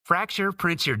Fracture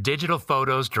prints your digital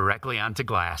photos directly onto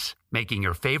glass, making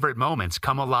your favorite moments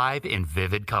come alive in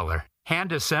vivid color.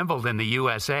 Hand-assembled in the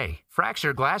USA,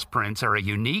 Fracture glass prints are a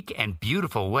unique and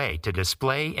beautiful way to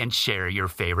display and share your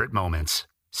favorite moments.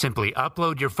 Simply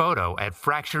upload your photo at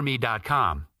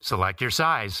FractureMe.com, select your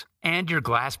size, and your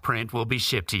glass print will be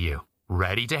shipped to you,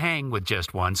 ready to hang with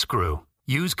just one screw.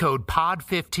 Use code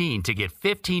POD15 to get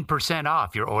 15%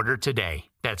 off your order today.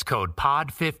 That's code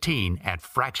POD15 at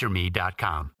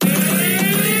FractureMe.com. I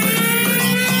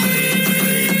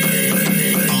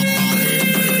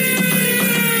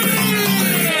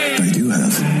do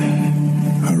have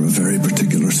a very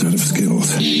particular set of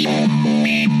skills. This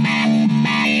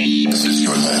is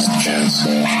your last chance.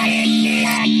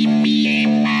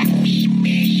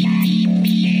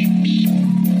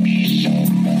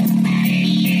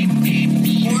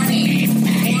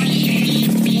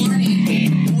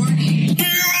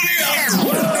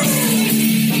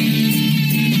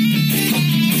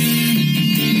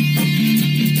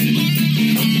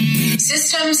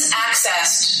 Systems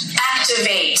accessed.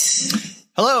 Activate.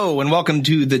 Hello, and welcome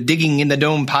to the Digging in the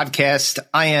Dome podcast.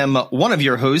 I am one of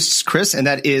your hosts, Chris, and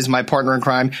that is my partner in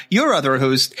crime, your other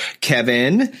host,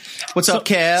 Kevin. What's up,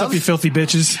 Kev? What's up, you filthy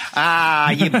bitches?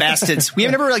 Ah, you bastards. We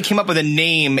have never really came up with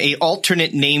a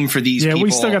alternate name for these people. Yeah,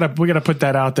 we gotta put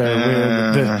that out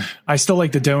there. I still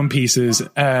like the dome pieces,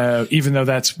 even though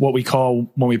that's what we call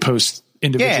when we post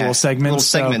individual segments. Little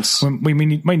segments. So we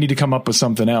might need to come up with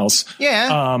something else.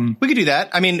 Yeah, we could do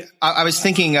that. I mean, I was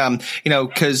thinking,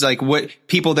 because like what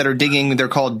people that are digging, they're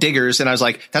called diggers, and I was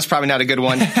like, that's probably not a good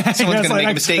one. Someone's going to make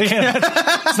a mistake. Yeah,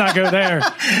 let's not go there.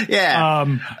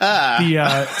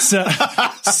 Yeah.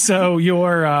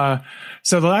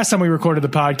 So the last time we recorded the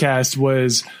podcast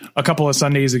was a couple of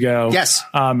Sundays ago. Yes.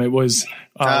 It was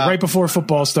right before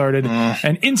football started,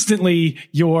 and instantly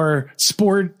your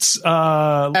sports,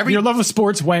 your love of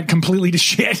sports went completely to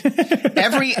shit.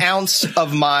 Every ounce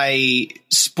of my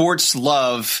sports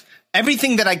love,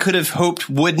 everything that I could have hoped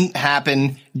wouldn't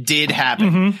happen did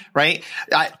happen. Right?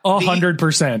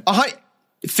 100%.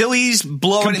 Phillies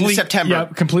blow it in September. Yeah,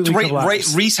 completely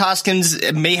collapsed. Reese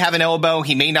Hoskins may have an elbow.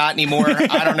 He may not anymore.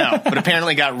 I don't know. But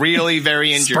apparently got really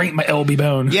very injured. Sprained my elbow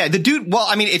bone. Yeah, the dude, well,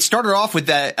 I mean, it started off with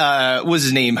that, what was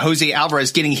his name? Jose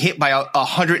Alvarez getting hit by a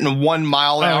 101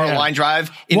 mile an hour line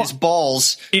drive in his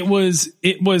balls. It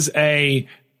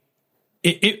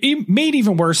made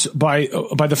even worse by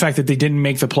the fact that they didn't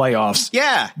make the playoffs.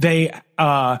 Yeah. The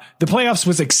playoffs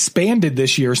was expanded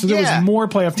this year, so there was more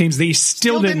playoff teams. They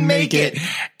still didn't make it.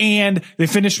 And they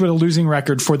finished with a losing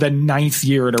record for the 9th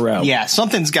year in a row. Yeah,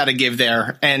 something's got to give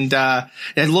there. And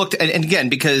again,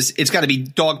 because it's got to be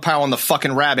dog pile on the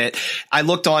fucking rabbit. I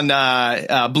looked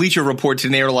on Bleacher Report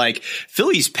and they were like,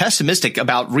 Philly's pessimistic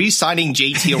about re-signing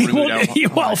JT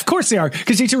Realmuto. Well, of course they are,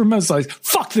 because JT Realmuto's like,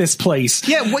 fuck this place.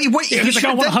 Yeah, wait. He's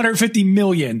got $150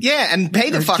 million. Yeah, and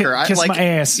pay the fucker. Kiss my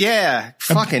ass. Yeah,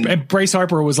 fucking. And Bryce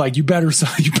Harper was like, you better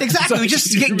sign. Exactly. We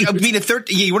just you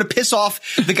want to piss off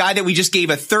the guy that we just gave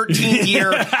a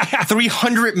 13-year,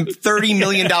 $330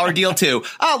 million deal to.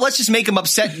 Oh, let's just make him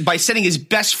upset by sending his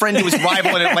best friend to his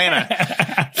rival in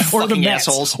Atlanta. Or the Mets.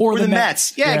 Assholes. Or the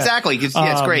Mets. Yeah, exactly.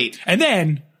 It's great. And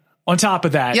then on top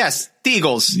of that. Yes. The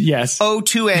Eagles. Yes.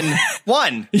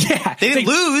 0-2-1. Yeah. They didn't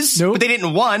lose, but they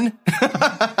didn't win.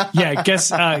 Yeah.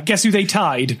 Guess who they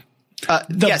tied?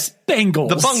 Yes. Bengals.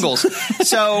 The Bungles.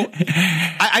 So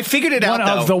I figured it out,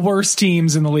 One of the worst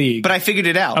teams in the league. But I figured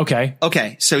it out.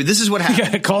 Okay. So this is what happened. You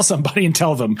gotta call somebody and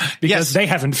tell them, because they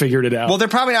haven't figured it out. Well, they're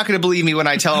probably not going to believe me when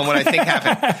I tell them what I think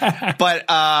happened.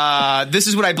 But this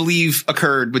is what I believe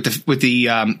occurred with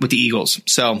the Eagles.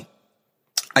 So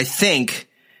I think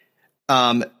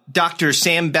Dr.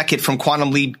 Sam Beckett from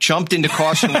Quantum Leap jumped into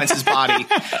Carson Wentz's body.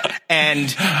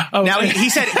 And now he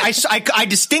said, I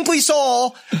distinctly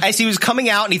saw as he was coming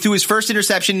out and he threw his first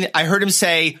interception, I heard him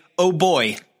say, "Oh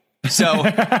boy." So,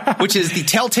 which is the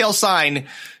telltale sign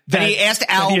that he asked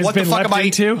Al, what the fuck am I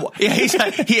into? Yeah,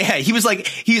 he was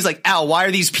like, Al, why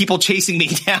are these people chasing me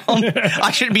down?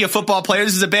 I shouldn't be a football player.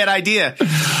 This is a bad idea.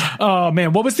 Oh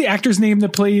man, what was the actor's name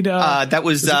that played? That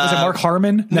was it Mark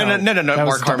Harmon? No,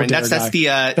 Mark Harmon. That's the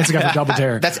that's the guy from Double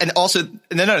Dare.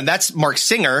 That's Mark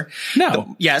Singer.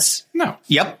 No. Yes. No.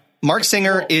 Yep. Mark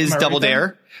Singer is Double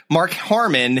Dare. Mark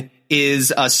Harmon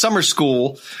is Summer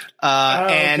School.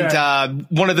 And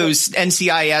one of those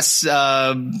NCIS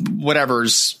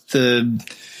whatevers,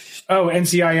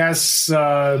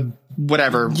 NCIS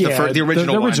whatever, the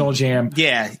original jam.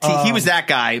 Yeah, he was that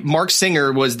guy. Mark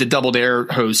Singer was the Double Dare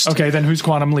host. Okay, then who's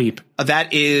Quantum Leap?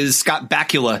 That is Scott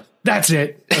Bakula. That's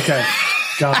it. Okay,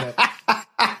 got it.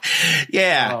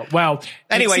 Yeah. Well,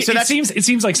 anyway, it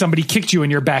seems like somebody kicked you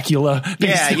in your bacula.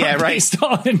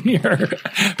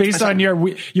 Based on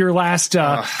your last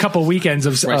couple weekends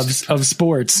of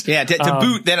sports. Yeah. To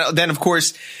boot, then of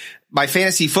course, my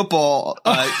fantasy football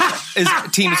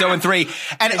team is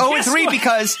 0-3, and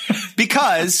 0-3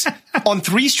 because on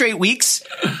 3 straight weeks,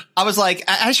 I was like,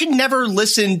 I should never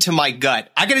listen to my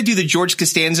gut. I got to do the George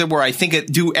Costanza where I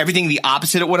do everything the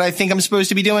opposite of what I think I'm supposed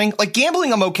to be doing. Like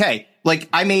gambling, I'm okay. Like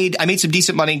I made some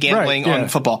decent money gambling on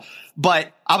football,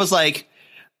 but I was like,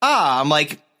 I'm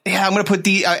like. Yeah, I'm going to put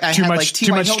too much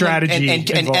strategy and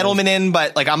Edelman in,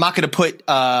 but like I'm not going to put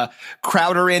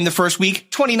Crowder in the first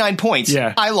week. 29 points.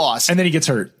 Yeah, I lost, and then he gets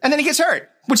hurt,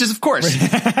 which is of course.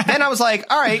 Then I was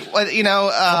like, all right, well,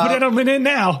 I'll put Edelman in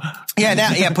now.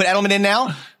 Put Edelman in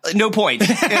now. No point.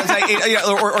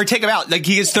 Or take him out. Like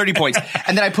he gets 30 points.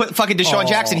 And then I put fucking Deshaun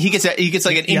Jackson. He gets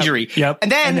like an injury. Yep.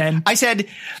 And then I said,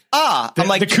 I'm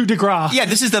like the coup de grace. Yeah,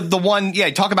 this is the one.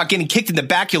 Yeah, talk about getting kicked in the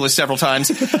baculus several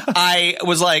times. I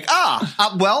was like,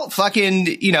 fucking,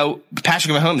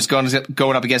 Patrick Mahomes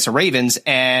going up against the Ravens,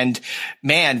 and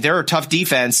man, they're a tough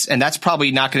defense, and that's probably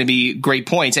not going to be great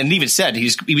points. And it even said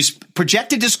he was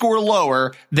projected to score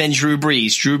lower than Drew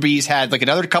Brees. Drew Brees had like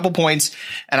another couple points,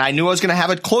 and I knew I was going to have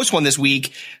a close one this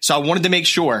week, so I wanted to make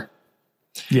sure.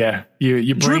 Yeah,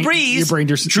 Drew Brees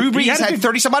had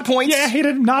 30 some odd points. Yeah, he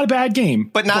had not a bad game,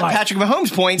 but not Patrick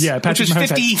Mahomes points. Yeah, Patrick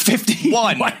Mahomes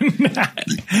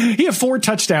 50-51. He had 4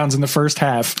 touchdowns in the first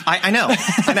half. I know.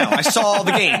 I saw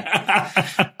the game.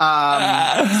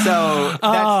 So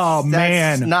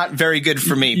that's not very good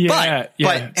for me. Yeah,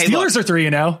 but hey, Steelers are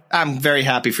 3-0. I'm very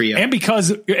happy for you. And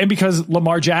because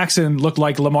Lamar Jackson looked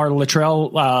like Lamar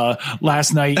Latrell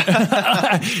last night,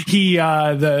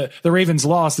 the Ravens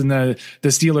lost, and the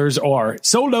Steelers are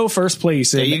solo first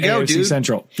place in AFC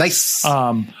Central. Nice.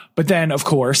 But then, of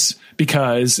course,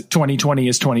 because 2020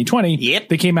 is 2020,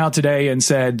 they came out today and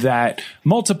said that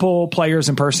multiple players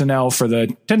and personnel for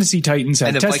the Tennessee Titans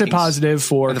have tested positive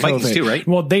for the COVID. Vikings too, right?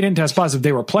 Well, they didn't test positive.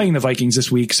 They were playing the Vikings this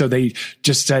week, so they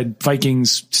just said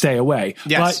Vikings stay away.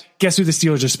 Yes. But guess who the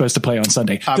Steelers are supposed to play on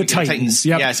Sunday? The Titans.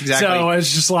 Yep. Yes, exactly. So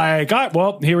it's just like, all right,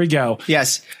 well, here we go.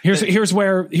 Yes. Here's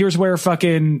where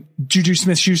fucking Juju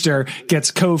Smith-Schuster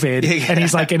gets COVID, and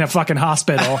he's like in a fucking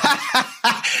hospital.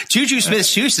 Juju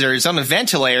Smith-Schuster is on a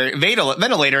ventilator,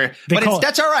 but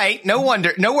that's all right. No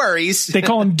worries. They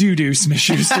call him Doo-Doo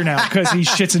Smith-Schuster now because he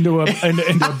shits into a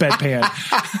bedpan.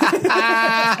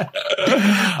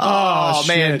 Oh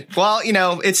man. Well,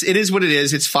 it is what it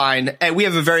is. It's fine. And we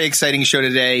have a very exciting show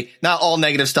today. Not all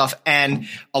negative stuff and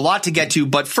a lot to get to.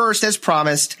 But first, as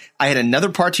promised, I had another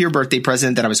part to your birthday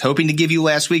present that I was hoping to give you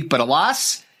last week, but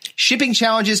alas, shipping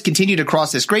challenges continued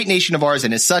across this great nation of ours,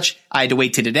 and as such, I had to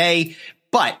wait to today.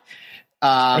 But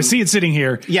I see it sitting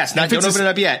here. Yes, don't open it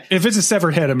up yet. If it's a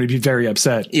severed head, I'm going to be very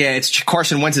upset. Yeah, it's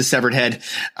Carson Wentz's severed head.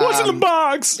 What's in the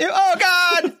box? Oh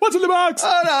God! What's in the box?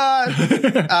 Oh no!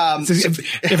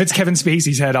 If it's Kevin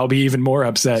Spacey's head, I'll be even more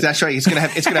upset. That's right. It's gonna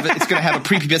have a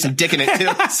prepubescent dick in it too,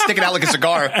 sticking out like a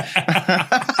cigar.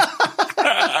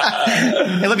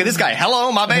 Hey, look at this guy.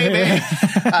 Hello, my baby.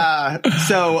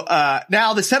 So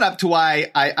now the setup to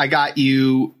why I got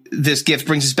you this gift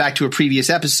brings us back to a previous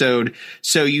episode.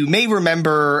 So you may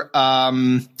remember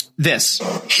this.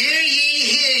 Hear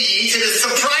ye, to the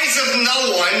surprise of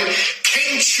no one,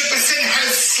 King Chipperson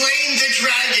has slain the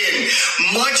dragon.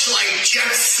 Much like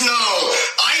Jeff Snow,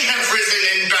 I have risen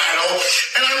in battle,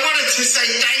 and I wanted to say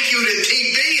thank you to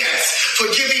TBS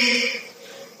for giving...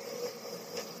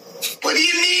 What do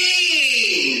you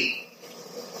mean?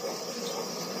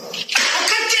 Oh,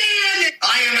 God damn it!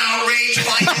 I am outraged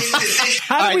by this decision.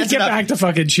 How do we get back to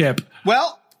fucking Chip?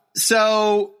 Well,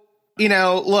 so,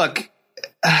 look,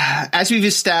 as we've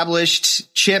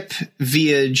established, Chip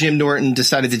via Jim Norton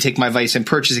decided to take my advice and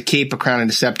purchase a cape, a crown, and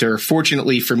a scepter.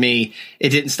 Fortunately for me, it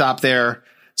didn't stop there.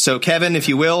 So, Kevin, if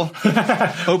you will,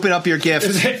 open up your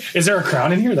gift. Is there a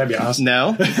crown in here? That'd be awesome.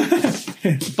 No.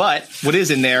 But what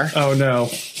is in there? Oh, no.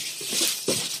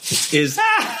 Is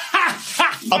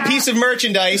a piece of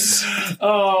merchandise.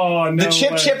 Oh, no. The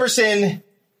Chip Chipperson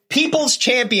People's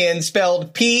Champion,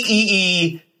 spelled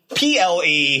Peeple.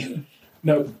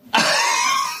 No.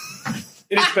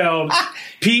 It is spelled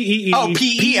P-E-E. Oh,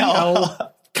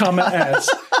 P-E-L. Comma S.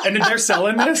 And they're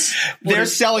selling this? They're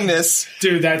selling this.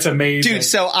 Dude, that's amazing. Dude,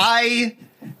 so I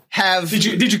have...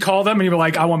 Did you call them and you were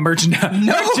like, I want merchandising?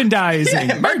 No. Merchandising.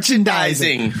 Yeah,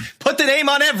 merchandising. Put the name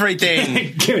on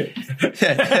everything. King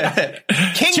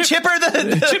Chipper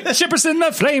Chipperson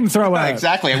the flamethrower.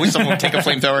 Exactly. I wish someone would take a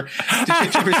flamethrower to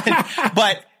Chip Chipperson.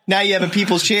 But Now you have a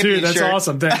People's Champion Dude, that's shirt.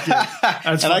 awesome. Thank you.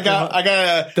 That's And I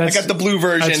got the blue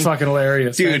version. That's fucking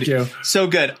hilarious. Dude, Thank you. So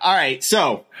good. All right,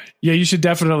 so yeah, you should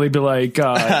definitely be like,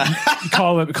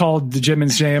 call the Jim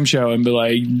and Sam show and be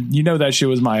like, that shit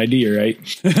was my idea, right?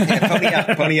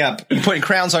 Yeah, pony up. You're putting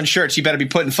crowns on shirts. You better be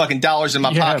putting fucking dollars in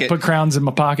my pocket. Put crowns in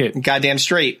my pocket. Goddamn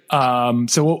straight.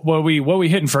 So what we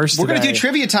hitting first? We're gonna do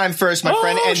trivia time first, my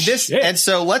friend. And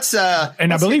so let's.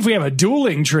 And I believe we have a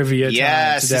dueling trivia.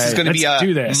 Yes, time today. this is going to be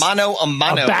a mano a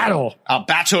battle. A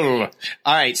battle.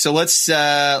 All right, so let's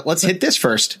hit this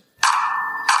first.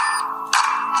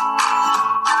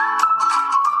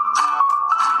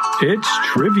 It's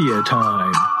trivia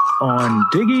time on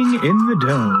Digging in the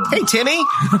Dome. Hey, Timmy.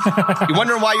 You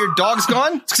wondering why your dog's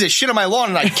gone? It's because it shit on my lawn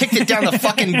and I kicked it down the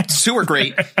fucking sewer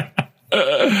grate.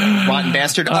 Rotten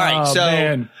bastard. All right, so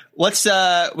man. let's, we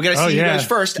gotta see who goes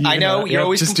first. I know you're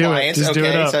always compliant.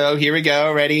 Okay, so here we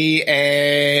go. Ready?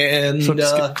 And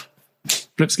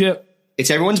flip skip. It's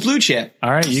everyone's blue chip.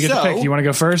 All right, you get to pick. You want to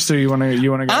go first, or you want to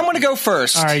go? I'm going to go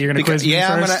first. All right, you're going to quiz me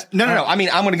first? No. I mean,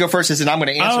 I'm going to go first, and I'm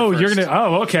going to answer first. You're going to.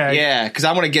 Oh, okay. Yeah, because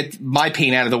I want to get my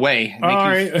pain out of the way. All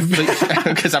right,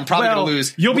 because I'm probably going to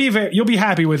lose. You'll be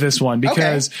happy with this one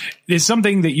because it's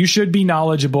something that you should be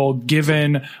knowledgeable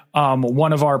given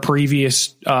one of our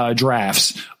previous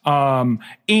drafts,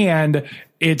 and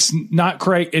it's not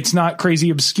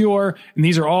crazy obscure. And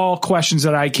these are all questions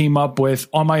that I came up with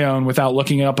on my own without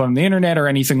looking it up on the internet or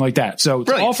anything like that. So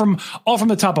it's all from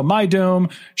the top of my dome.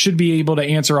 Should be able to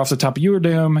answer off the top of your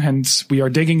dome. Hence we are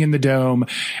digging in the dome.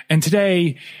 And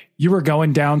today you are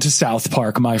going down to South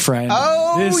Park, my friend.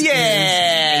 Oh, this is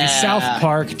a South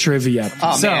Park trivia.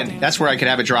 Oh, man. That's where I could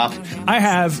have a drop. I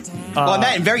have.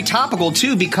 And very topical,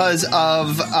 too, because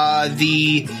of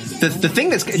the thing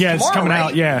that's tomorrow, it's coming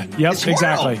out. Yeah. Yep.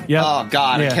 Exactly. Yep. Oh,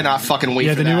 God. I cannot fucking wait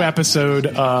for that. Yeah, the new episode,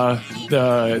 the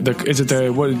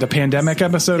pandemic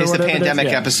episode or whatever? It's the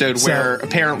pandemic episode where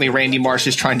apparently Randy Marsh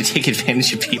is trying to take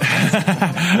advantage of people.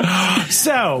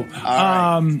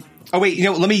 Oh, wait,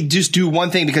 let me just do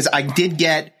one thing because I did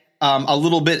get a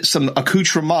little bit, some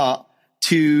accoutrement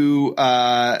to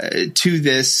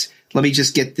this. Let me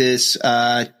just get this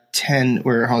 10,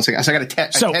 hold on a second. So I got a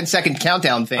 10-second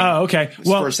countdown thing. Oh, okay.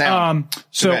 Well,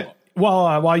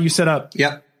 while you set up.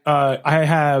 Yep. I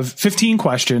have 15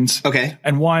 questions. Okay.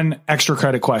 And one extra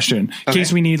credit question in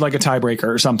case we need like a tiebreaker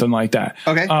or something like that.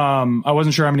 Okay. I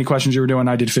wasn't sure how many questions you were doing.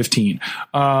 I did 15.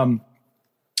 There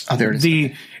it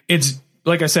is. It's,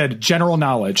 like I said, general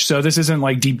knowledge. So this isn't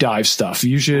like deep dive stuff.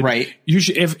 You should,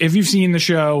 if you've seen the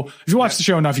show, if you watch the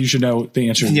show enough, you should know the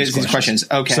answer to these questions.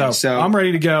 Okay. So I'm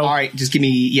ready to go. All right. Just give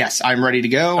me, yes, I'm ready to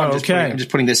go. I'm just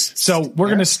putting this. So we're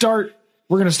going to start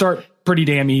pretty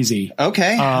damn easy.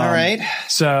 Okay. All right.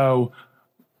 So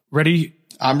ready?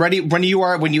 I'm ready. When you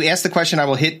ask the question, I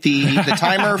will hit the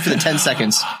timer for the 10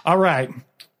 seconds. All right.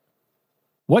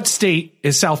 What state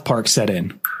is South Park set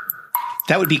in?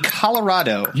 That would be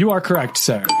Colorado. You are correct,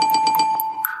 sir.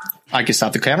 I can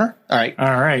stop the camera. All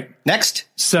right. Next.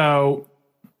 So,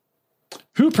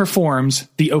 who performs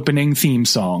the opening theme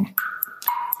song?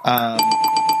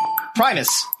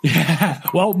 Primus. Yeah.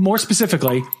 Well, more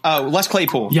specifically. Oh, Les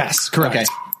Claypool. Yes, correct. Okay.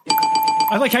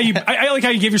 I like how you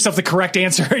gave yourself the correct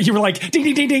answer. You were like ding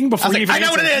ding ding ding before you even I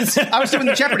know what it is. I was doing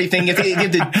the Jeopardy thing. You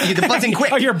have to buzzing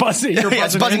quick. Oh, you're buzzing. You're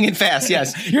buzzing in fast.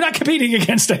 Yes. You're not competing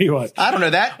against anyone. I don't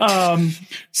know that.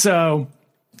 So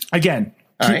again,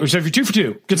 so if you're 2 for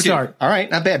 2, good start. All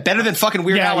right, not bad. Better than fucking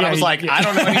Weird Al when I was I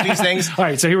don't know any of these things. All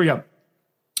right, so here we go.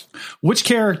 Which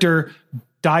character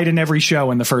died in every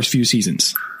show in the first few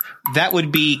seasons? That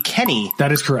would be Kenny.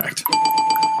 That is correct.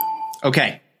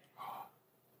 Okay.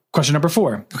 Question number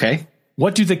 4. Okay.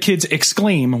 What do the kids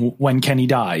exclaim when Kenny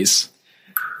dies?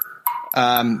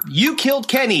 You killed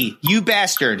Kenny, you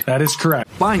bastard. That is correct.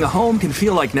 Buying a home can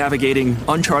feel like navigating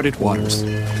uncharted waters.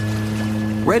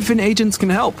 Redfin agents can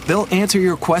help. They'll answer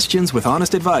your questions with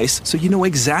honest advice so you know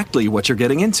exactly what you're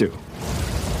getting into.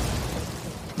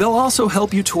 They'll also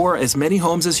help you tour as many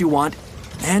homes as you want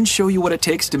and show you what it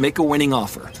takes to make a winning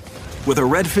offer. With a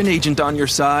Redfin agent on your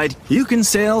side, you can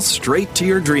sail straight to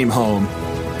your dream home.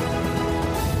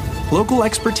 Local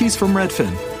expertise from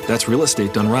Redfin. That's real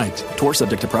estate done right. Tour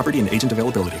subject to property and agent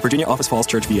availability. Virginia Office Falls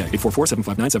Church, VA.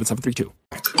 844-759-7732.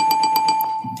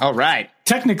 All right.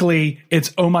 Technically,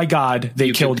 it's oh my God,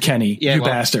 they killed Kenny,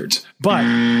 bastards. But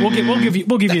we'll give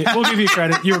you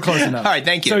credit. You were close enough. All right,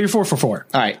 thank you. So you're 4 for 4.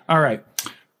 All right.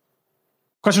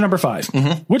 Question number 5.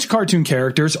 Mm-hmm. Which cartoon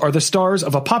characters are the stars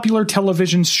of a popular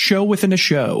television show within a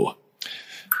show?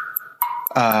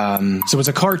 So it's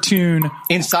a cartoon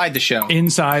inside the show.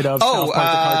 Inside of South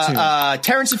Park, the cartoon.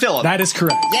 Terrence and Phillip. That is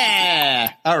correct.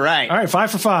 Yeah. All right.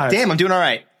 5 for 5. Damn, I'm doing all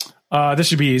right. This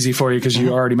should be easy for you because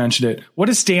you already mentioned it. What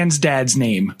is Stan's dad's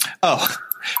name? Oh,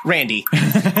 Randy.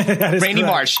 That is Randy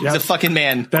correct. Marsh. Yep. He's a fucking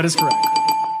man. That is correct.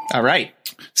 All right.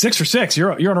 6 for 6.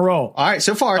 You're on a roll. All right.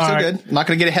 So far, so right. good. I'm not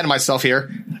going to get ahead of myself here.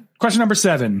 Question number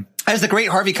 7. As the great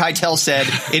Harvey Keitel said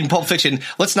in Pulp Fiction,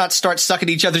 let's not start sucking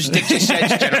each other's dick just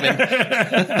yet, gentlemen.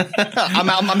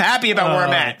 I'm happy about where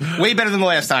I'm at. Way better than the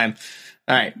last time.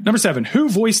 All right. Number 7. Who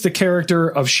voiced the character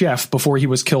of Chef before he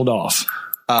was killed off?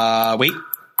 Wait.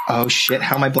 Oh shit.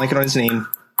 How am I blanking on his name?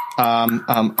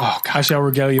 Oh God. I shall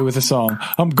regale you with a song.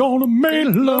 I'm gonna make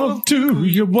love to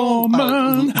you,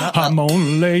 woman. I'm gonna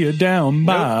lay you down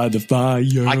by the fire.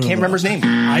 I can't remember his name.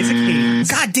 Isaac Hayes.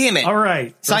 God damn it. All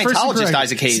right. So first Scientologist correct.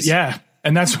 Isaac Hayes. Yeah.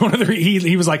 And that's one of the,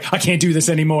 he was like, I can't do this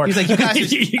anymore. He's like, you guys,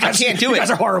 I can't do it. You guys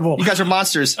are horrible. You guys are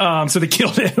monsters. So they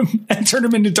killed him and turned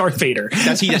him into Darth Vader.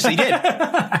 Yes, he did.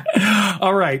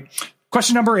 All right.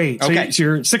 Question number 8. Okay. So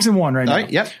you're 6-1 right now. All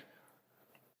right. Yep.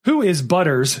 Who is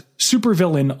Butter's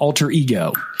supervillain alter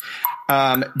ego?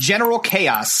 General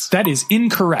Chaos. That is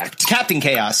incorrect. Captain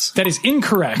Chaos. That is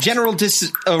incorrect. General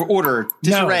Order.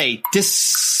 Disarray.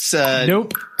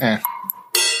 Nope. The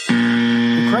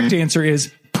correct answer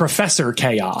is Professor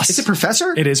Chaos. Is it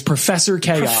Professor? It is Professor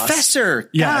Chaos. Professor.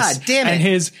 Yes. God damn it. And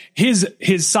his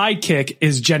sidekick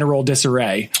is General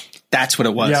Disarray. That's what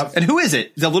it was. Yep. And who is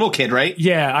it? The little kid, right?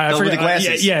 Yeah, I With forget. the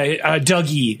glasses.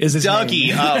 Dougie is his Dougie.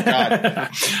 name. Oh God.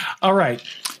 All right.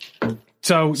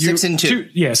 So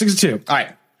 6-2. 6-2. All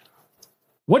right.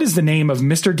 What is the name of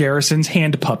Mr. Garrison's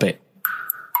hand puppet?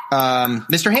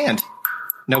 Mr. Hand.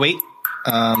 No, wait.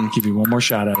 Give you one more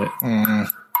shot at it.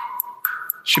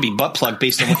 Should be butt plug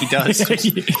based on what he does.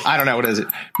 I don't know. What is it?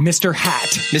 Mr. Hat.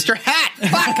 Mr. Hat.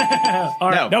 Fuck. All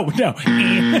right. No. Yeah,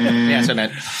 that's what I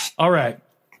meant. All right.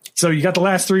 So you got the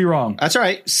last 3 wrong. That's all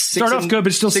right. Start off good,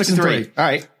 but still 6-3. All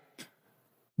right.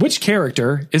 Which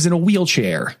character is in a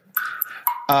wheelchair?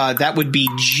 That would be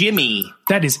Jimmy.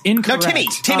 That is incorrect. No, Timmy.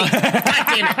 God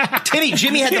damn it. Timmy.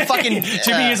 Jimmy had the fucking.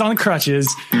 Jimmy is on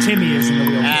crutches. Timmy is in the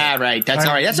wheelchair. Right. That's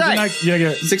all right. That's all right.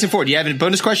 6-4. Do you have a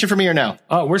bonus question for me or no?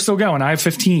 Oh, we're still going. I have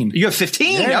 15. You have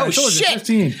 15? Yeah, oh, shit.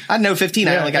 15. I know 15.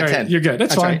 I only got 10. You're good.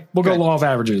 That's fine. Right. We'll go law of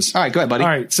averages. All right. Go ahead, buddy. All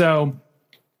right. So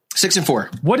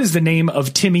 6-4. what is the name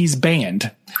of Timmy's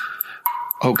band?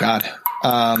 Oh, God.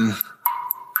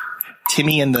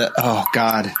 Timmy and the. Oh,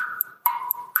 God.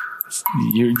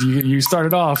 You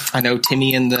started off. I know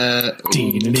Timmy and the.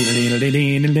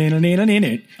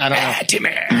 I don't know. Timmy.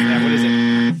 Yeah, what is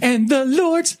it? And the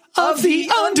lords of the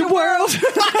underworld.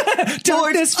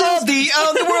 Darkness of the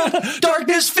underworld.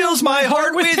 Darkness fills my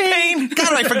heart with pain. God,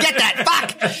 did I forget that?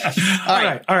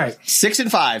 Fuck. All right.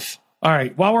 6-5. All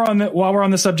right. While we're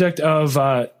on the subject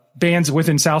of bands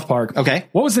within South Park. Okay.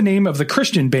 What was the name of the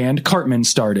Christian band Cartman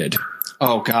started?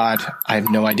 Oh, God. I have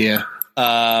no idea.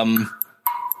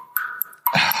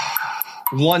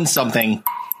 One something.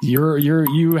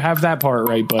 You have that part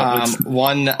right, but it's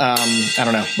one. I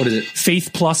don't know. What is it?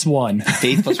 Faith plus 1.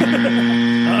 Faith plus 1. All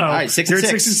right. 6-6. You're at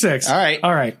 6-6.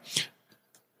 All right.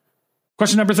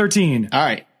 Question number 13. All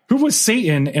right. Who was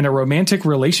Satan in a romantic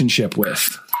relationship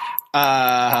with?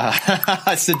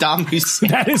 Saddam Hussein.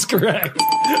 That is correct.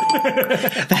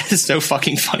 That is so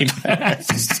fucking funny.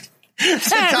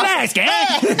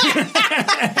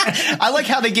 I like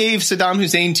how they gave Saddam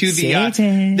Hussein to the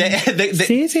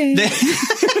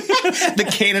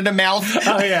Canada mouth.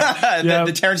 Oh yeah,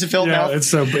 the Terrence and Phil mouth. It's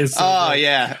so oh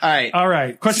yeah. All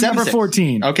right. Question number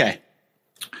 14. Okay.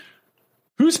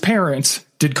 Whose parents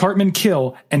did Cartman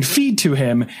kill and feed to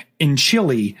him in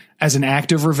Chile as an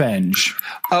act of revenge?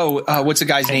 Oh, what's the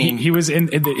guy's name? He was in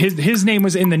his name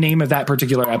was in the name of that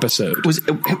particular episode. Was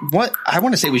what I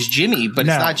want to say was Jimmy, but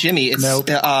No. it's not Jimmy. It's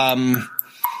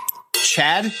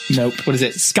Chad. Nope. What is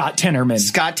it? Scott Tenorman.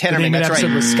 Scott The name Tenorman. of That's the episode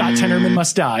right. was Scott Tenorman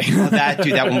Must Die.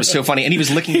 That one was so funny, and he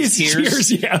was licking his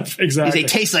tears. Yeah, exactly. They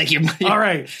taste like your. All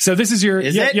right. So this is your.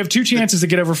 Is you it? have 2 chances to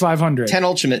get over 500. 10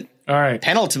 ultimate. All right.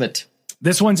 Penultimate.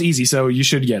 This one's easy, so you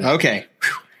should get it. Okay.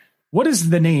 What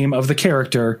is the name of the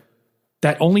character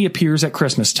that only appears at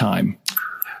Christmas time?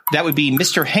 That would be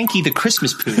Mr. Hanky the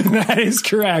Christmas Poo. That is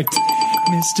correct.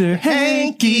 Mr.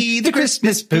 Hanky the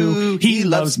Christmas Poo. He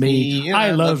loves me. and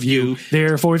I love you.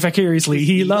 Therefore, vicariously,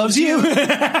 he loves you.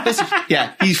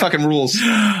 Yeah, he fucking rules.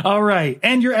 All right.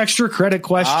 And your extra credit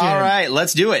question. All right,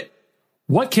 let's do it.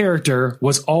 What character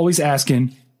was always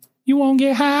asking, you won't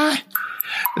get high?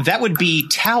 That would be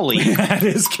Towley. That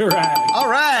is correct. All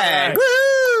right.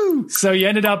 Woo! So you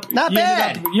ended up Not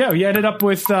bad. You ended up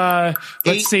with let's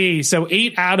 8. see. So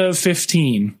 8 out of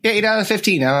 15. Yeah, 8 out of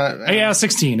 15. 8 out of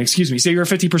 16, excuse me. So you're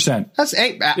 50%. That's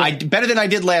 8. Better than I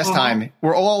did last time.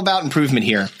 We're all about improvement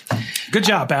here. Good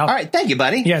job, pal. All right. Thank you,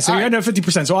 buddy. Yeah, so all you end up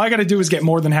 50%. So all I got to do is get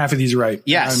more than half of these right.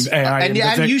 Yes. And I am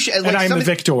the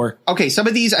victor. Okay, some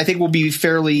of these I think will be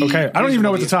fairly... Okay, I don't even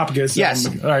know what the topic is. Yes.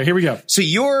 All right, here we go. So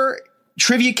your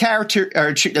trivia category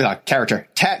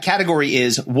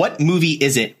is, what movie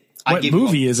is it? What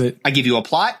movie is it? I give you a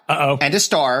plot and a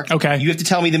star. Okay. You have to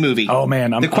tell me the movie. Oh, man.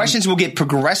 The questions will get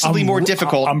progressively more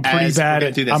difficult. I'm pretty bad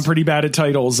at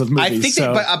titles of movies. I think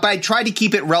but I tried to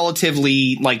keep it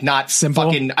relatively, like, not simple.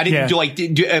 Fucking, I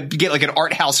didn't get like an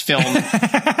art house film.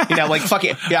 Like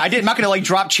fucking, I'm not going to like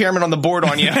drop Chairman on the board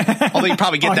on you. Although you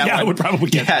probably get that one. I would probably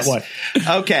get that one.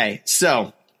 Okay.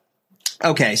 So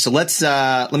let's,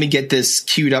 let me get this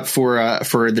queued up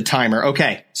for the timer.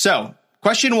 Okay. So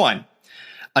question 1.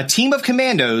 A team of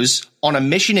commandos on a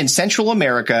mission in Central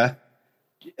American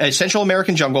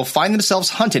jungle find themselves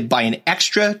hunted by an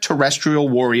extraterrestrial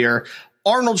warrior.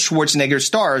 Arnold Schwarzenegger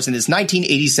stars in this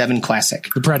 1987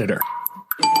 classic. The Predator.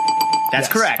 That's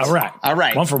correct. All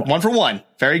right. 1 for 1. 1 for 1.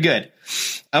 Very good.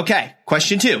 Okay.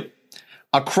 Question 2.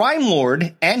 A crime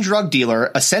lord and drug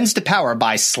dealer ascends to power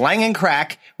by slanging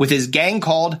crack with his gang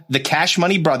called the Cash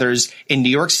Money Brothers in New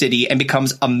York City and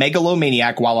becomes a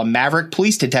megalomaniac while a maverick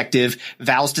police detective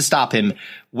vows to stop him.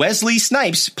 Wesley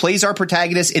Snipes plays our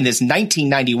protagonist in this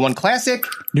 1991 classic.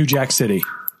 New Jack City.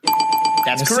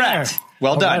 That's correct. Sir.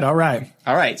 Well done. All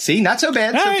right. See, not so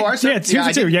bad so far. Yeah, 2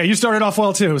 for 2. Yeah, you started off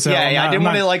well too. So I didn't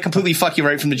want to like completely fuck you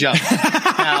right from the jump.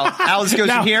 Now, Alice goes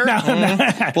from here.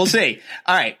 We'll see.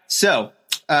 All right. So,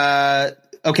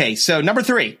 okay. So number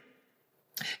 3.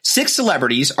 6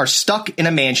 celebrities are stuck in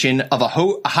a mansion of a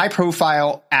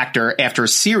high-profile actor after a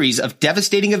series of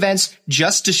devastating events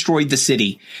just destroyed the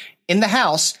city. In the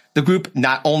house, the group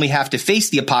not only have to face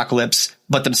the apocalypse,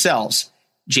 but themselves.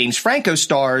 James Franco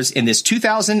stars in this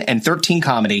 2013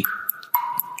 comedy.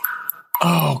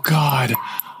 Oh, God.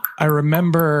 I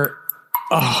remember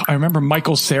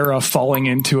Michael Cera falling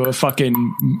into a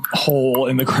fucking hole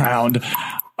in the ground.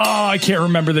 Oh, I can't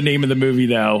remember the name of the movie,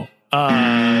 though.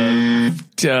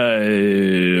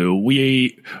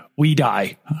 We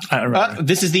die. I don't remember.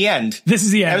 This is the end.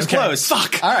 That was close.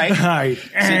 Fuck. All right.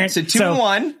 So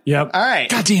 2-1. Yep. All right.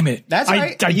 God damn it. That's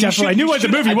right. I knew what the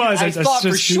movie was. I thought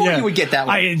for sure you would get that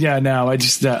one. I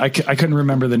couldn't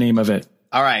remember the name of it.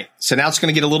 All right. So now it's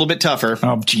going to get a little bit tougher.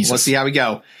 Oh, Jesus. Let's see how we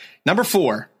go. Number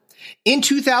 4. In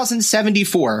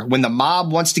 2074, when the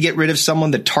mob wants to get rid of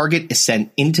someone, the target is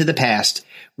sent into the past,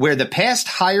 where the past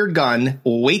hired gun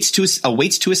awaits to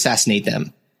assassinate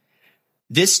them.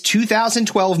 This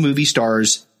 2012 movie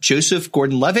stars Joseph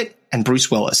Gordon-Levitt and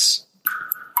Bruce Willis.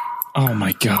 Oh,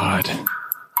 my God.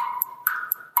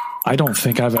 I don't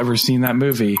think I've ever seen that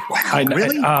movie. Wow,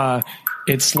 really?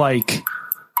 It's like...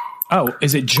 Oh,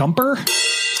 is it Jumper?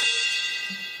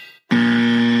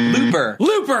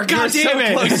 Looper. God damn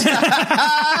it. Close.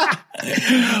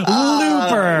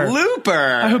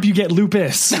 Looper. I hope you get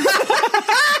lupus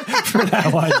for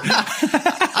that one.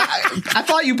 I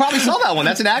thought you probably saw that one.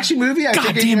 That's an action movie.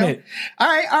 God damn it. All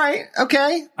right.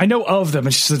 Okay. I know of them.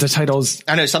 It's just that the titles.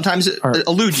 I know sometimes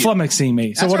elude you. Flummoxing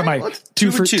me. So what am I?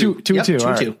 2 for 2. 2 yep, 2. 2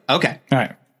 All right. 2. Okay. All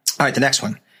right. The next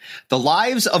one. The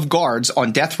lives of guards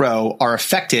on death row are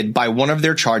affected by one of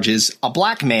their charges, a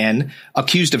black man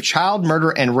accused of child murder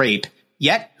and rape,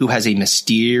 yet who has a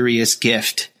mysterious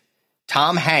gift.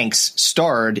 Tom Hanks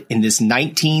starred in this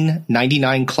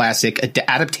 1999 classic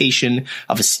adaptation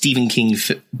of a Stephen King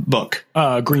book.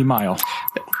 Green Mile.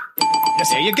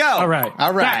 There you go. All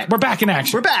right. We're back in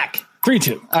action. We're back.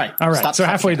 3-2. All right. So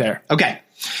halfway there. Okay.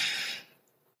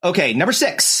 Number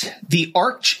 6. The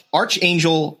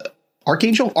Archangel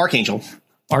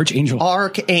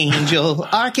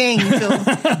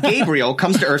Gabriel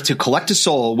comes to Earth to collect a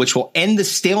soul which will end the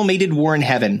stalemated war in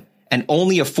heaven. And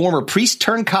only a former priest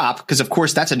turned cop, because of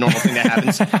course that's a normal thing that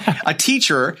happens, a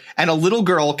teacher and a little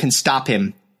girl can stop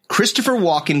him. Christopher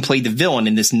Walken played the villain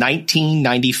in this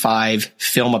 1995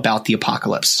 film about the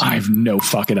apocalypse. I have no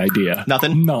fucking idea.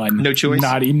 Nothing? None. No choice?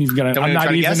 I'm not even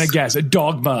gonna guess. A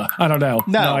Dogma. I don't know.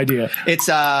 No idea. It's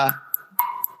The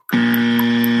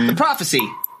Prophecy.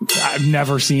 I've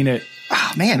never seen it.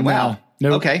 Oh, man. Wow.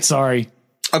 No. Okay. Sorry.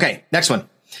 Okay. Next one.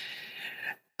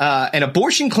 An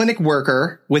abortion clinic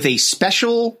worker with a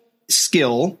special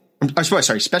skill.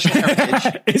 Special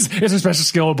heritage. Is a special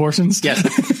skill abortions? Yes.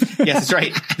 Yes, that's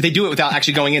right. They do it without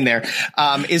actually going in there.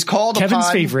 Is called Kevin's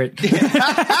favorite.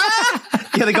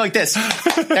 Yeah, they go like this.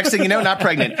 Next thing you know, not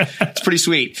pregnant. It's pretty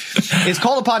sweet. Is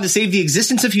called upon to save the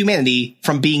existence of humanity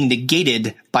from being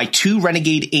negated by 2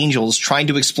 renegade angels trying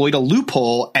to exploit a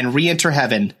loophole and re-enter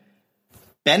heaven.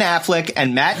 Ben Affleck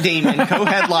and Matt Damon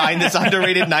co-headline this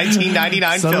underrated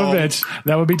 1999 Son film. of a bitch.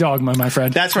 That would be Dogma, my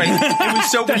friend. That's right. It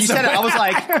was so, when you said it, I was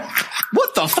like,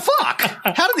 what the fuck?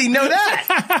 How did he know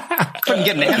that? Couldn't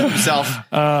get ahead of himself.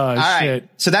 All right. Shit.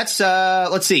 So that's,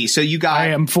 let's see. So you got. I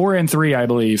am 4 and 3, I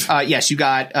believe. Yes, you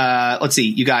got, let's see.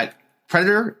 You got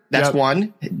Predator. That's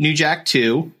 1. New Jack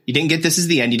 2. You didn't get This Is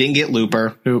the End. You didn't get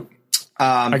Looper. Nope.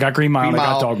 I got Green Mile. I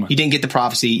got Dogma. You didn't get The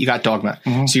Prophecy. You got Dogma.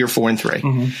 So you're 4 and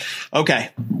 3.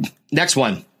 Okay. Next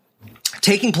one.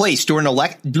 Taking place during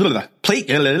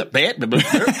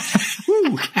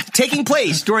taking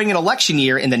place during an election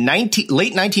year in the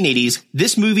late 1980s,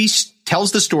 this movie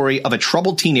tells the story of a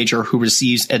troubled teenager who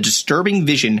receives a disturbing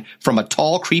vision from a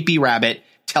tall, creepy rabbit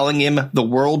telling him the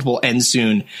world will end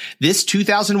soon. This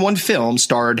 2001 film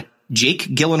starred Jake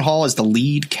Gyllenhaal as the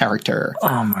lead character.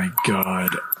 Oh my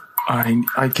God. I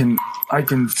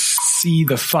can see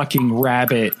the fucking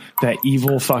rabbit, that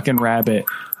evil fucking rabbit.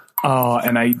 Oh,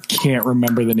 and I can't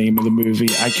remember the name of the movie.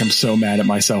 I am so mad at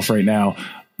myself right now.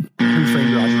 Who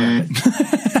Framed Roger Rabbit?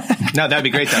 No, that'd be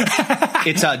great though.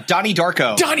 It's Donnie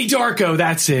Darko. Donnie Darko,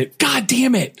 that's it. God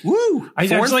damn it. Woo!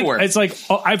 It's like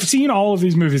I've seen all of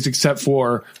these movies except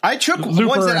for I took Looper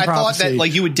ones that and I thought Prophecy. that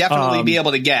like you would definitely be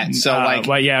able to get. So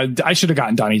well, yeah, I should have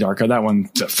gotten Donnie Darko. That one,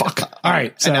 fuck. All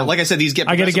right, so and like I said, these get.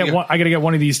 I gotta get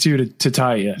one of these two to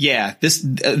tie you. Yeah,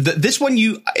 this one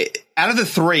you out of the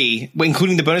 3,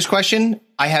 including the bonus question,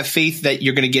 I have faith that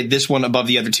you're going to get this one above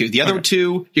the other 2. The other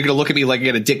 2, you're going to look at me like I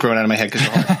got a dick growing out of my head because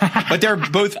they're hard. But they're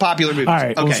both popular movies. All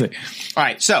right, okay. we'll see. All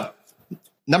right, so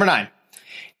number 9,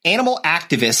 animal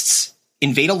activists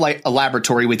invade a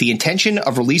laboratory with the intention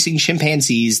of releasing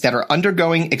chimpanzees that are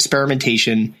undergoing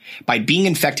experimentation by being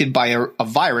infected by a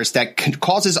virus that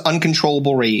causes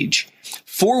uncontrollable rage.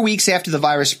 4 weeks after the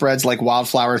virus spreads like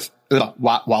wildfire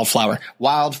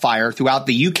throughout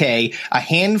the UK, a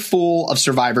handful of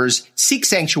survivors seek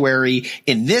sanctuary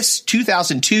in this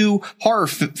 2002 horror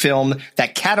film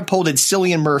that catapulted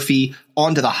Cillian Murphy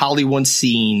onto the Hollywood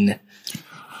scene.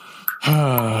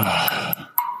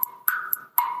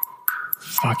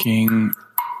 Fucking.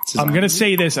 I'm going to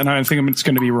say this, and I think it's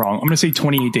going to be wrong. I'm going to say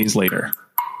 28 Days Later.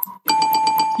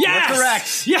 Yes! You're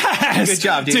correct. Yes! Good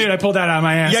job, dude. I pulled that out of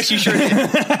my ass. Yes, you sure did. I'm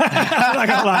not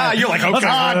gonna lie. You're like, oh,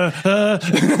 God.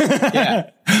 Yeah.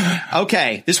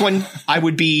 Okay, this one, I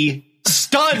would be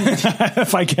stunned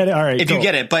if I get it. All right, if you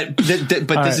get it. But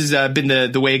this has been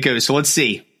the way it goes. So let's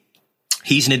see.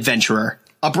 He's an adventurer,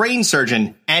 a brain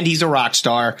surgeon, and he's a rock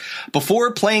star.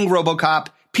 Before playing RoboCop,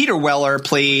 Peter Weller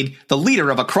played the leader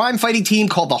of a crime-fighting team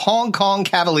called the Hong Kong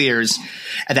Cavaliers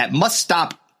that must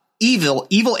stop evil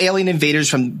alien invaders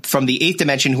from the 8th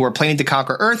dimension who are planning to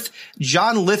conquer Earth.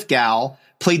 John Lithgow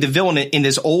played the villain in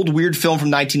this old weird film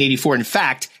from 1984. In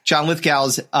fact, John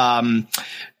Lithgow's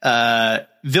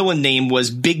villain name was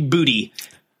Big Booty.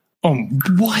 Oh,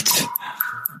 what?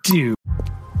 Dude.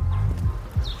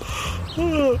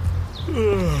 The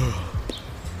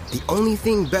only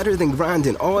thing better than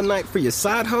grinding all night for your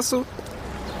side hustle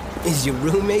is your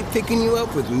roommate picking you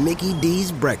up with Mickey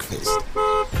D's breakfast.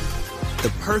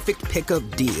 The perfect pickup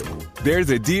deal. There's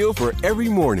a deal for every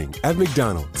morning at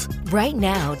McDonald's. Right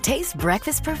now, taste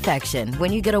breakfast perfection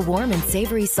when you get a warm and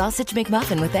savory sausage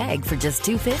McMuffin with egg for just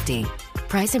 $2.50.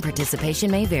 Price and participation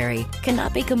may vary.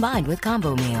 Cannot be combined with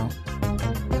combo meal.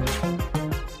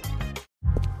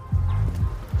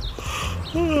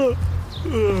 The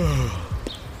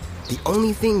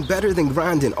only thing better than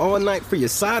grinding all night for your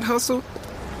side hustle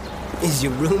is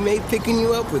your roommate picking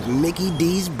you up with Mickey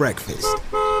D's breakfast.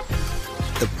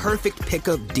 The perfect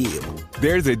pickup deal.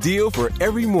 There's a deal for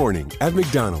every morning at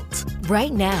McDonald's.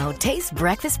 Right now, taste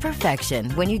breakfast perfection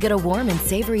when you get a warm and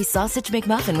savory sausage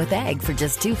McMuffin with egg for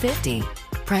just $2.50.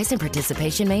 Price and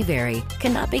participation may vary.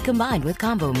 Cannot be combined with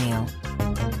combo meal.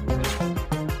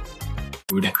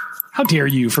 How dare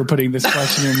you for putting this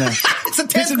question in there? It's a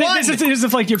 10-1. This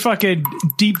is like your fucking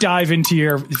deep dive into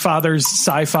your father's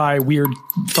sci-fi weird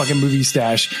fucking movie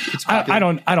stash. I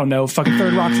don't know. Fucking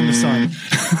Third Rock from the Sun.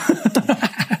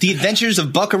 The Adventures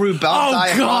of Buckaroo Banzai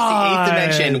Across the 8th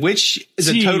Dimension, which is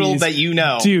a total that you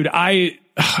know. Dude, I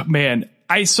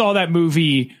saw that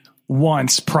movie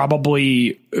once,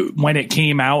 probably when it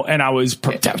came out, and I was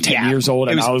 10 years old,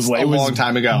 and I was like, a long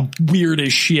time ago. Weird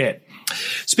as shit.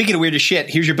 Speaking of weird as shit,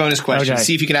 here's your bonus question. Okay.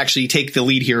 See if you can actually take the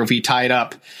lead here if we tie it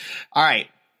up. All right.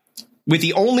 With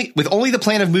only the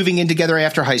plan of moving in together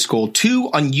after high school, 2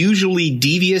 unusually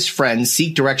devious friends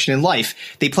seek direction in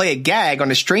life. They play a gag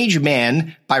on a strange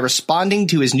man by responding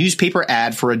to his newspaper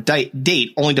ad for a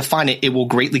date, only to find it will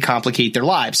greatly complicate their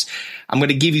lives. I'm going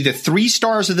to give you the 3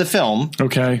 stars of the film.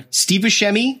 Okay. Steve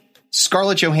Buscemi,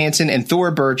 Scarlett Johansson and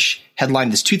Thora Birch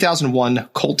headlined this 2001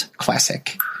 cult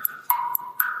classic.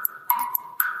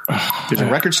 There's a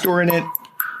record store in it.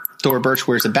 Thora Birch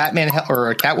wears a Batman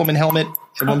or a Catwoman helmet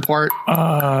at one part.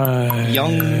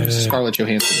 Young Scarlett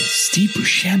Johansson. Steve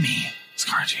Buscemi.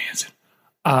 Scarlett Johansson.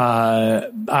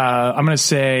 I'm going to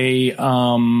say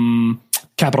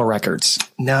Capitol Records.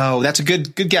 No, that's a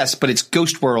good guess, but it's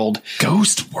Ghost World.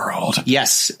 Ghost World.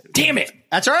 Yes. Damn it.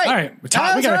 That's all right. All right. We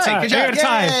got a tie. Good job. We got a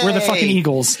tie. We're the fucking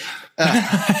Eagles.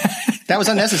 That was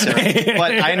unnecessary,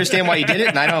 but I understand why you did it,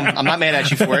 and I'm not mad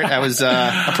at you for it. That was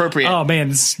appropriate. Oh man,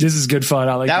 this is good fun.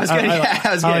 I like that. Was good.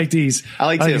 That was good. I like these. I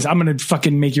like these. I'm gonna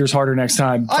fucking make yours harder next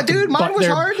time. Oh, dude, mine was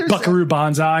hard. Buckaroo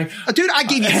Banzai. Dude, I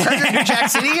gave you Predator New Jack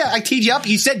City. I teed you up.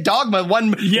 You said Dogma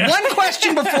one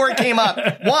question before it came up.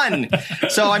 One.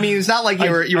 So I mean, it's not like you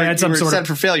were set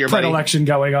for failure. Predilection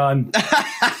going on.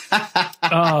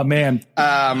 Oh man.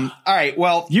 All right.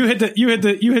 Well, you hit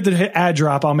the ad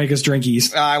drop. I'll make us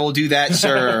drinkies. I will do that,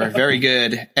 sir. Very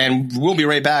good. And we'll be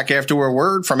right back after a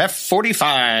word from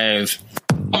F45.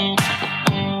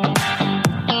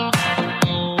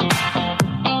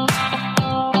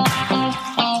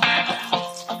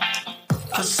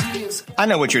 I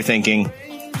know what you're thinking.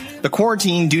 The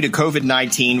quarantine due to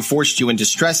COVID-19 forced you into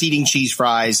stress-eating cheese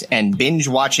fries and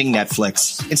binge-watching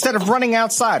Netflix instead of running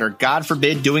outside or, God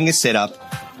forbid, doing a sit-up.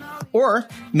 Or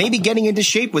maybe getting into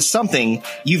shape with something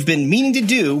you've been meaning to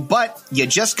do, but you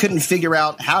just couldn't figure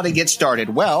out how to get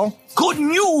started. Well, good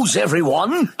news,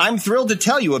 everyone! I'm thrilled to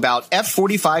tell you about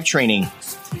F45 training.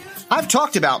 I've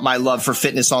talked about my love for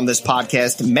fitness on this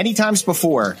podcast many times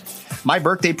before. My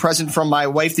birthday present from my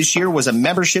wife this year was a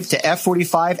membership to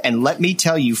F45, and let me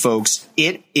tell you, folks,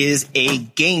 it is a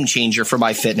game changer for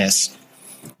my fitness.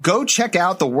 Go check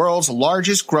out the world's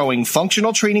largest growing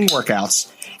functional training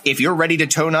workouts. If you're ready to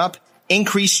tone up,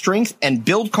 increase strength, and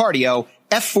build cardio,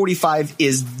 F45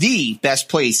 is the best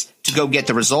place to go get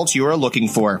the results you are looking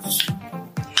for.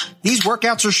 These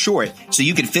workouts are short, so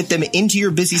you can fit them into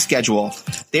your busy schedule.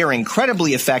 They are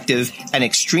incredibly effective and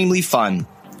extremely fun.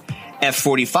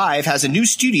 F45 has a new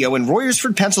studio in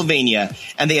Royersford, Pennsylvania,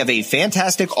 and they have a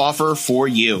fantastic offer for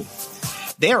you.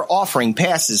 They are offering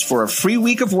passes for a free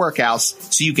week of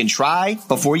workouts so you can try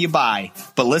before you buy.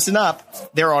 But listen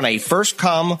up, they're on a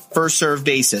first-come, first-served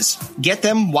basis. Get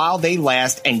them while they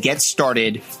last and get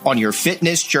started on your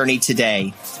fitness journey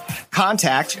today.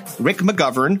 Contact Rick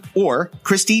McGovern or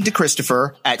Christy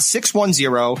DeChristopher at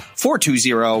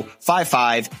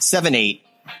 610-420-5578.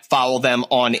 Follow them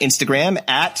on Instagram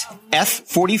at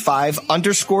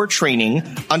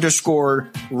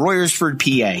F45_training_Royersford,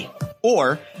 PA.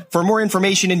 Or for more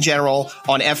information in general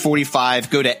on F45,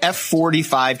 go to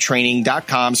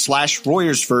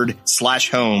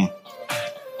F45training.com/Royersford/home.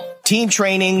 Team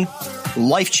training,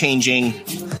 life-changing,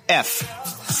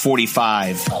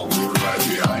 F45.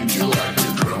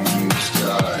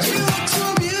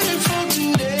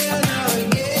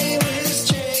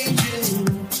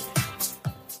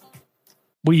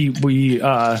 We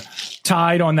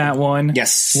tied on that one.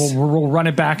 Yes, we'll run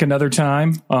it back another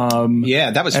time.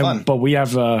 Yeah, that was fun. But we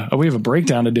have a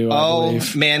breakdown to do. I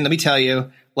believe. Man, let me tell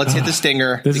you. Let's hit the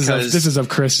stinger. This is of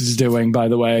Chris's doing, by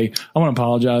the way. I want to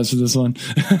apologize for this one.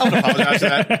 I want to apologize for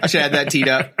that. I should have had that teed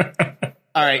up.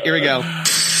 All right, here we go.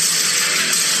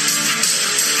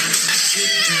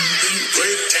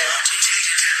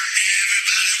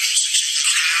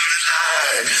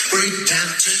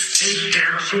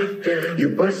 You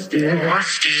busted.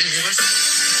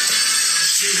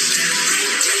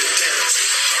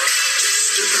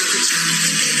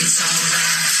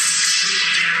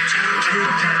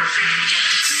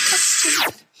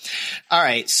 All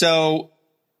right, so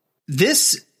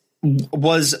this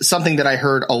was something that I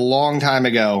heard a long time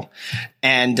ago,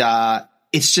 and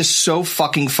it's just so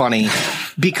fucking funny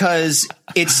because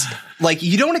it's like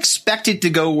you don't expect it to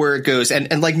go where it goes,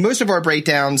 and like most of our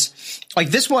breakdowns, like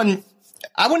this one,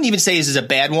 I wouldn't even say this is a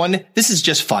bad one. This is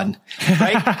just fun,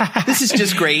 right? This is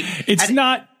just great. It's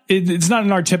not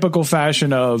in our typical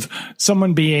fashion of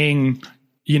someone being,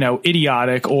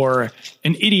 idiotic or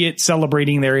an idiot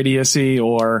celebrating their idiocy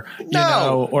or,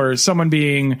 or someone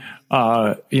being,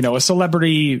 a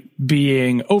celebrity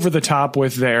being over the top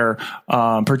with their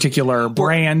particular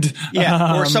brand.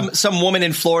 Yeah. Or some woman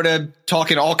in Florida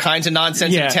talking all kinds of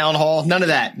nonsense in a town hall. None of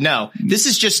that. No, this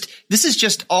is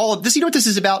just all of this. You know what this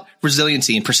is about?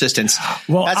 Resiliency and persistence.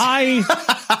 Well, a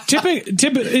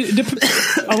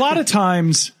lot of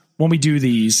times when we do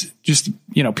these, just,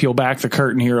 peel back the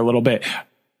curtain here a little bit.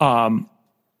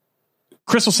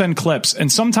 Chris will send clips,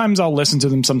 and sometimes I'll listen to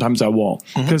them, sometimes I won't,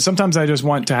 because sometimes I just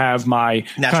want to have my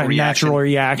natural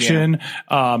reaction,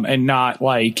 and not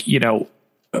like,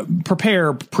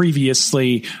 prepare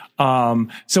previously.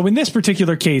 So in this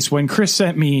particular case, when Chris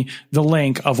sent me the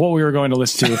link of what we were going to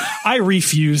listen to, I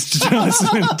refused to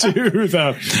listen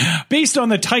to based on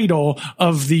the title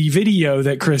of the video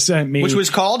that Chris sent me, which was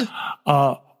called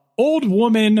Old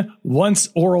Woman Wants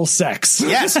Oral Sex.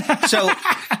 Yes. So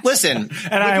listen.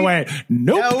 And I went,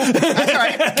 nope. No, that's all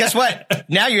right. Guess what?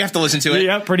 Now you have to listen to it.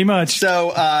 Yeah, pretty much.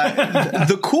 So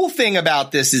the cool thing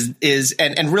about this is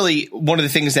and really one of the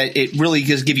things that it really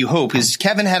does give you hope is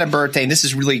Kevin had a birthday, and this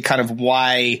is really kind of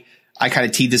why I kind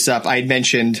of teed this up. I had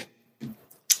mentioned,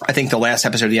 I think the last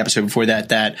episode of the episode before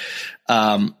that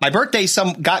my birthday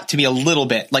got to me a little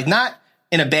bit, like not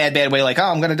in a bad way, like, oh,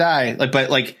 I'm going to die. Like, but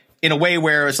like in a way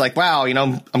where it's like, wow, you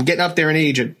know, I'm getting up there in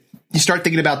age, and you start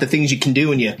thinking about the things you can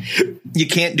do and you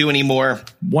can't do anymore.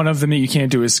 One of them that you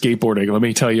can't do is skateboarding. Let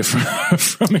me tell you from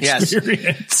experience.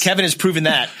 Yes, Kevin has proven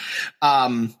that.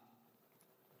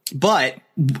 But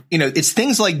you know, it's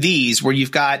things like these where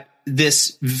you've got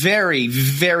this very,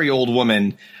 very old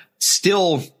woman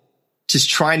still just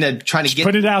trying to get,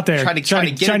 put it out there,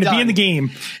 trying to be in the game.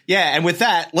 Yeah. And with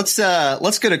that, let's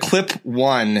go to clip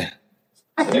 1.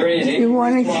 You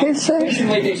want to kiss her?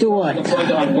 Do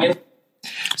what?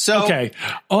 So okay,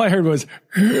 all I heard was,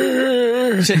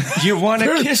 you want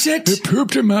to kiss it? It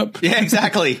pooped him up. Yeah,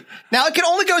 exactly. Now it can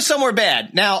only go somewhere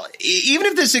bad. Now, even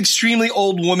if this extremely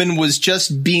old woman was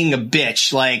just being a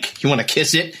bitch, like, you want to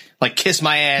kiss it? Like, kiss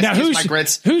my ass, now, kiss my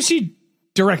grits. Who's she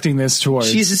directing this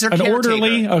towards? She's her an caretaker.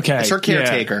 Orderly? Okay. It's her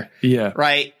caretaker. Yeah.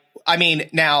 Right? I mean,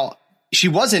 now, she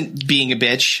wasn't being a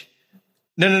bitch.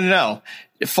 No.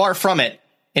 Far from it.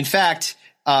 In fact,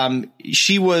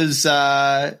 she was,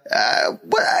 I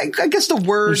guess the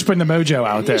word. You're just putting the mojo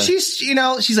out there.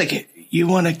 She's like, you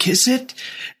want to kiss it?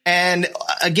 And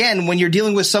again, when you're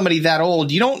dealing with somebody that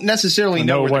old, you don't necessarily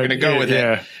know where they're going to go with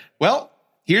it. Well,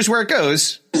 here's where it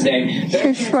goes.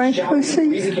 Kiss my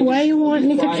pussy. Why you want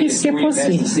me to kiss your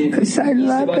pussy? Because I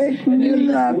love it. You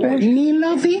love it. Me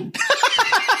love it?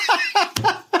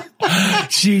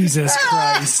 Jesus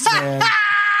Christ, man.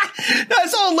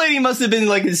 This old lady must have been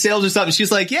like in sales or something.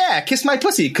 She's like, yeah, kiss my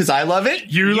pussy because I love it.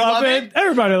 You love it?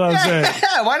 Everybody loves it.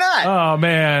 Yeah, why not? Oh,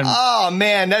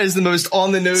 man. That is the most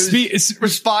on the nose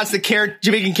response the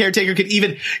Jamaican caretaker could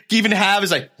even have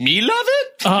is like, me love it?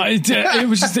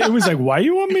 It was like, why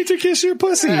you want me to kiss your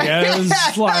pussy? And it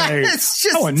was like, it's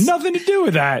just, I want nothing to do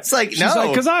with that. It's like, she's no.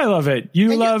 like, because I love it.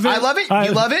 You love it. I love it.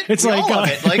 You love it. It's we like, all love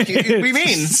it. Like, what do you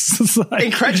mean? Like,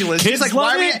 incredulous. Kids She's like,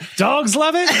 love it. Dogs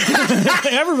love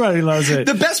it. Everybody loves it.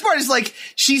 The best part is like,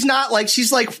 she's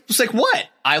like, what?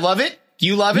 I love it.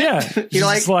 You love it. Yeah. You're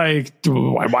like, why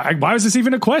is this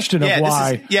even a question of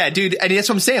why? Dude. And that's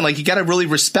what I'm saying. Like, you got to really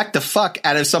respect the fuck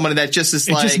out of someone that just is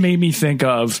It just made me think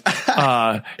of,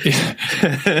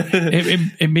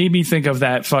 it made me think of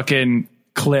that fucking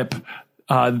clip,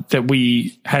 that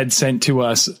we had sent to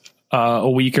us, a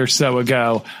week or so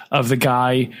ago of the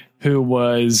guy who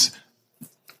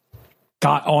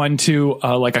got onto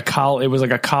like a college. It was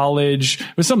like a college.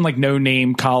 It was some like no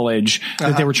name college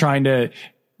that they were trying to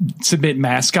submit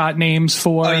mascot names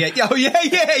for. Oh yeah.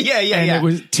 And it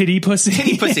was Titty Pussy.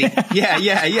 Titty Pussy. Yeah.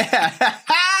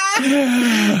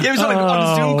 It was on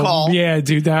a Zoom call. Yeah,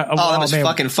 dude. That was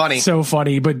fucking funny. So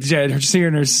funny. But yeah,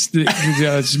 seeing her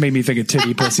just made me think of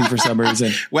Titty Pussy for some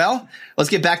reason. Well,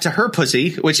 let's get back to her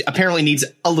pussy, which apparently needs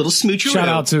a little smoocheroo. Shout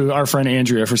out to our friend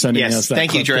Andrea for sending us that.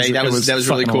 Thank you, Dre. That was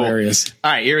really cool. Hilarious.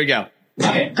 All right, here we go.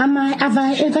 Have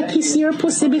I ever kissed your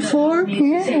pussy before?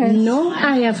 Yes. No,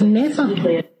 I have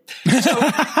never.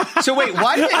 So wait,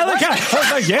 why did I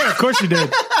was like, yeah, of course you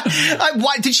did.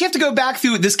 Why did she have to go back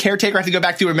through this caretaker? Have to go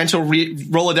back through her mental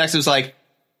Rolodex? It was like,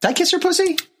 did I kiss her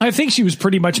pussy? I think she was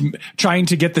pretty much trying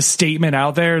to get the statement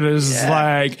out there. There's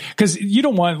like, because you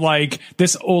don't want like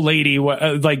this old lady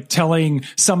like telling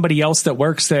somebody else that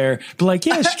works there, but like,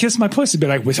 yeah, she kissed my pussy. Be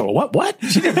like, what?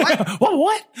 She did what?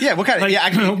 What? Yeah, what kind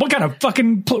of what kind of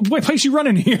fucking place you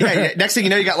running here? Yeah. Next thing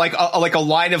you know, you got like a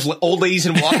line of old ladies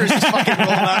and walkers just fucking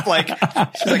rolling up. Like,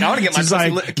 she's like, I want to get my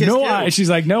pussy kissed too. She's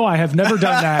like, no, I have never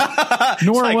done that,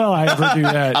 nor will I ever do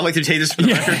that. I'd like to take this for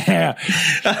the record.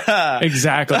 Yeah,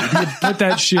 exactly. You put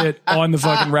that shit on the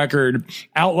fucking record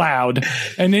out loud,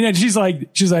 and then she's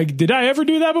like, did I ever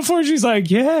do that before? She's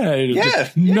like, yeah.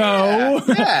 No.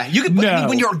 You could,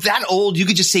 when you're that old, you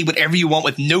could just say whatever you want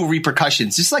with no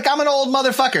repercussions. Just like, I'm an old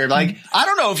motherfucker. Like, I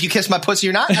don't know if you kissed my pussy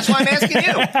or not. That's why I'm asking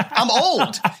you. I'm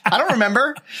old. I don't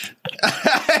remember.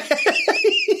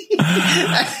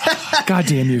 God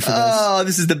damn you for this. Oh,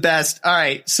 this is the best. All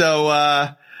right. So,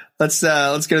 Let's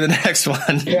go to the next one.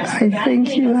 I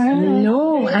think you have.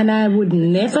 No, and I would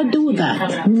never do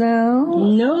that.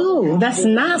 No, that's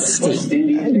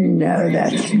nasty. No,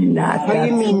 that's not. What do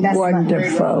you mean that's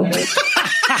wonderful?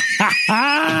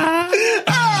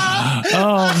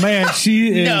 Oh man,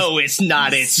 she is. No, it's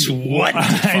not. It's wonderful.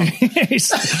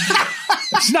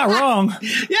 She's not wrong.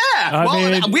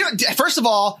 Yeah. First of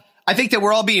all, I think that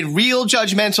we're all being real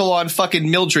judgmental on fucking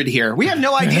Mildred here. We have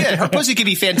no idea. Her pussy could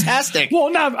be fantastic.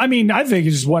 Well, I think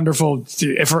it's wonderful.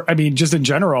 Just in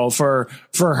general for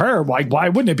her. Why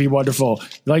wouldn't it be wonderful?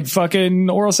 Like fucking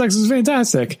oral sex is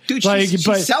fantastic. Dude,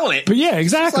 she's selling it. But yeah,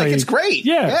 exactly. She's like, it's great.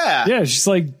 Yeah. She's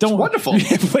like, don't. It's wonderful. But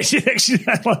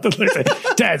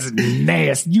that's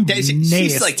nasty. You nasty.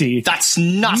 She's like, that's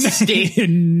nasty.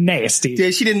 Nasty.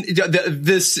 Yeah, she didn't.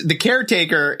 The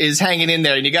caretaker is hanging in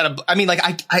there, and you gotta.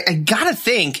 I gotta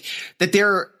think that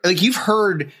you've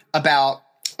heard about,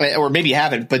 or maybe you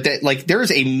haven't, but that there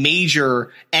is a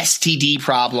major STD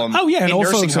problem. Oh yeah, in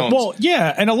nursing homes. Well,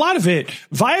 yeah, and a lot of it,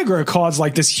 Viagra caused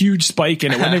this huge spike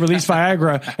in it when they released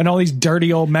Viagra, and all these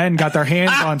dirty old men got their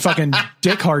hands on fucking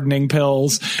dick hardening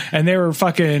pills, and they were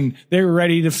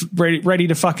ready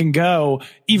to fucking go,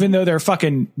 even though they're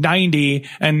fucking 90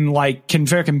 and can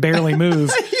fucking barely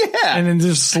move. Yeah. And then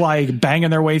just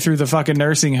banging their way through the fucking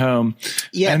nursing home.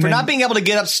 Yeah, and not being able to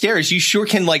get upstairs, you sure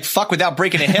can fuck without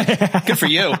breaking a hip. Good for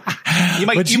you. You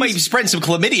might be spreading some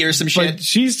chlamydia or some shit. But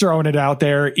she's throwing it out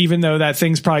there, even though that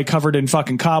thing's probably covered in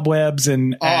fucking cobwebs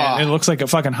and it looks like a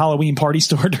fucking Halloween party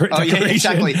store decoration. Yeah,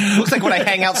 exactly. Looks like when I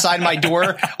hang outside my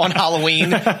door on Halloween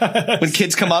when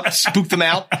kids come up, spook them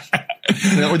out.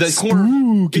 Or the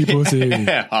spooky pussy.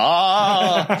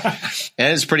 It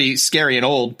is pretty scary and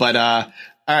old, but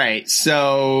all right,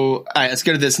 so let's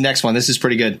go to this next one. This is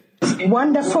pretty good.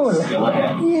 Wonderful.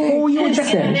 Who you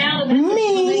just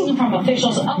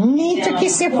Me to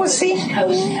kiss your pussy?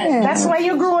 Yeah. That's why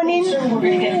you're groaning?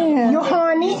 Yeah. You're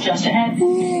horny?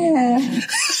 Yeah.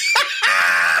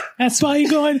 That's why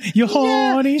you're going, you're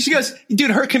horny? Yeah. She goes,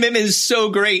 dude, her commitment is so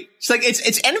great. She's like,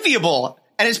 it's enviable.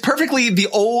 And it's perfectly the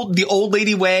old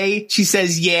lady way. She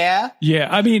says, yeah. Yeah.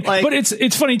 I mean, but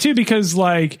it's funny too, because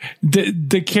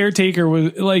the caretaker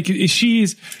was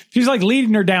she's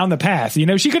leading her down the path. You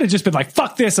know, she could have just been like,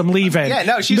 fuck this, I'm leaving. Yeah,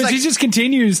 no, she just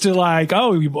continues to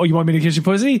oh, you want me to kiss your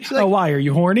pussy? Why? Are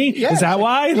you horny? Yeah, is that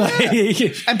why?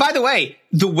 Yeah. And by the way,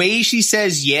 the way she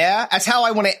says, yeah, that's how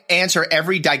I want to answer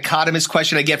every dichotomous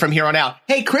question I get from here on out.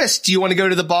 Hey, Chris, do you want to go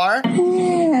to the bar?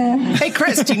 Yeah. Hey,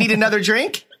 Chris, do you need another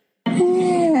drink?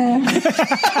 Yeah.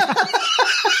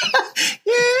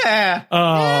 Yeah.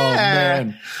 Oh,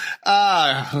 man.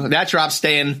 That drop's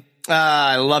staying.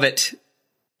 I love it.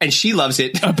 And she loves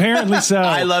it. Apparently so.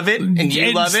 I love it. And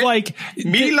you love it.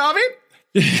 Me love it.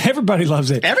 Everybody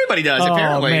loves it. Everybody does,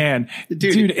 apparently. Oh, man.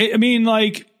 Dude, I mean,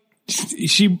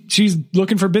 she's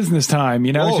looking for business time,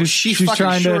 you know? Oh, she's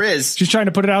trying is. She's trying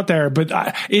to put it out there. But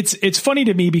it's funny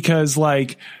to me because,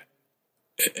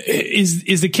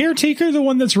 is the caretaker the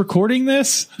one that's recording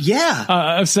this?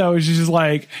 Yeah. So she's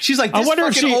like, I wonder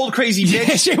if she old crazy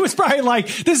bitch. She was probably like,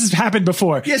 this has happened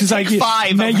before. Yeah, she's like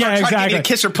 5 of her trying to get me to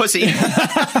kiss her pussy.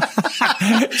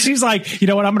 She's like, you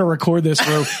know what? I'm going to record this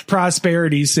for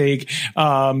prosperity's sake.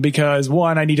 Because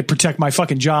one, I need to protect my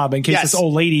fucking job in case this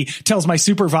old lady tells my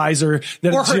supervisor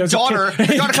that or her daughter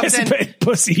comes in.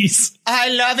 Pussies. I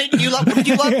love it. You love, what did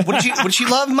you love? What did she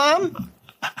love, Mom?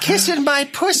 Kissing my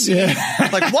pussy. Yeah.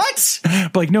 What?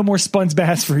 But no more Spun's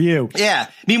bass for you. Yeah.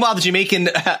 Meanwhile, the Jamaican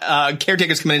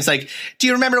caretaker's come in and it's like, do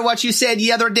you remember what you said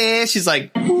the other day? She's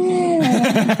like,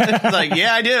 like,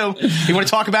 yeah, I do. You want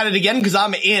to talk about it again? Because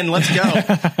I'm in. Let's go.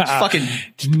 Fucking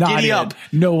giddy up.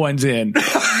 No one's in.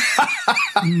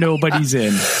 Nobody's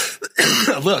in.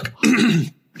 Look.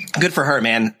 Good for her,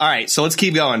 man. All right, so let's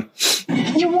keep going.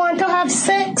 You want to have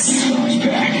sex?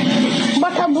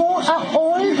 But an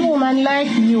old woman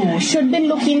like you should be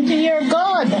looking to your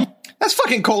God. That's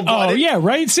fucking cold-blooded. Oh, yeah,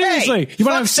 right? Seriously. Hey, you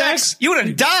want to have sex? You want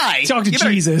to die. Talk to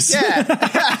Jesus. Yeah.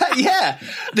 Yeah.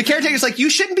 The caretaker's like, you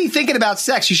shouldn't be thinking about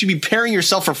sex. You should be preparing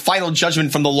yourself for final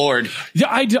judgment from the Lord.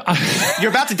 Yeah,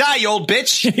 You're about to die, you old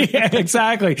bitch. Yeah,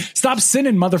 exactly. Stop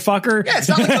sinning, motherfucker. Yeah,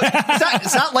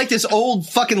 it's not like this old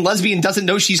fucking lesbian doesn't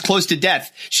know she's close to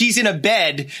death. She's in a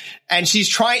bed and she's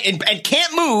trying and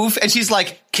can't move. And she's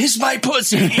like, kiss my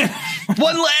pussy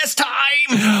one last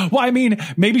time. Well, I mean,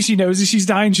 maybe she knows that she's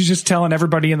dying. She's just telling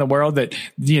everybody in the world that,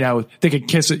 you know, they could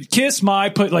kiss my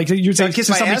put. Like you're saying, kiss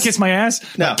my ass? Kiss my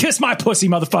ass. No. Like, kiss my pussy,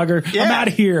 motherfucker. Yeah. I'm out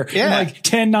of here. Yeah. And like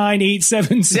 10, 9, 8,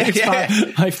 7, 6,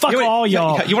 5. Like fuck all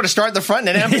y'all. You want to start at the front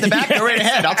and end up in the back? Go right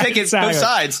ahead. I'll take it Exactly. both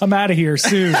sides. I'm out of here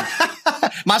soon.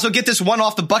 Might as well get this one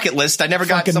off the bucket list. I never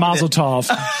got Fucking Mazel Tov.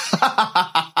 All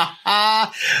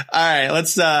right,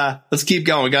 let's keep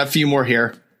going. We got a few more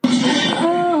here.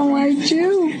 Oh, I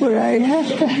do, but I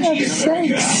have to have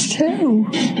sex too.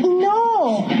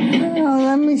 No. Oh,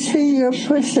 let me see your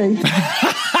pussy.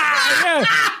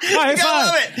 High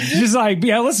five. Just like,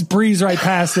 yeah, let's breeze right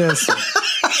past this.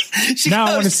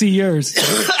 I want to see yours.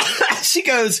 She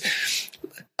goes,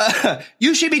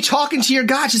 you should be talking to your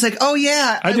God. She's like, oh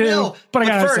yeah, I do, will. but I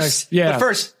gotta have first, sex. Yeah. But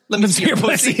first, let me see your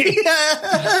pussy.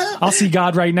 I'll see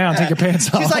God right now and take your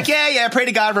pants off. She's like, yeah, pray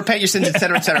to God, repent your sins,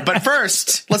 etc., etc. But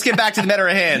first, let's get back to the matter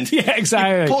at hand. Yeah,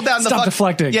 exactly. You pull down Stop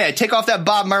deflecting. Yeah, take off that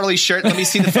Bob Marley shirt. Let me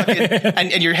see the fucking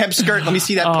and your hemp skirt. Let me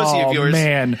see that pussy of yours.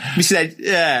 Man, let me see that.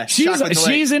 Yeah,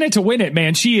 she's in it to win it,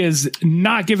 man. She is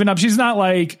not giving up. She's not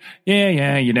like,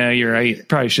 yeah, you know, you're right.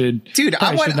 Probably should, dude.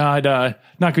 Should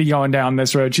not be going down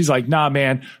this road. She's like, nah,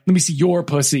 man. Let me see your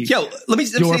pussy. Yo, let me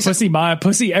your pussy, my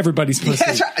pussy, everybody's pussy.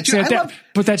 Yeah, that's right. Dude,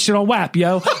 put that shit on WAP,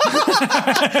 yo. No,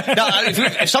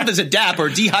 if something's a DAP or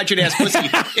dehydrated ass pussy,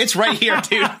 it's right here,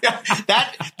 dude.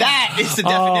 That is the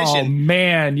definition. Oh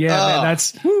man, yeah, man,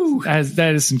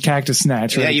 that is some cactus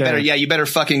snatch. Yeah, right you there. you better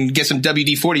fucking get some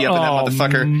WD-40 up in that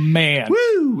motherfucker, man.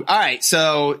 Woo! All right,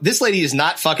 so this lady is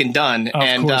not fucking done,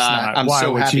 and I'm Why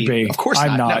so would happy. She be? Of course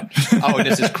I'm not. No. Oh,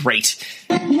 this is great.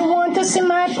 You want to see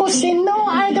my pussy? No,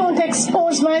 I don't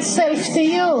expose myself to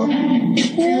you.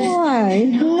 Why?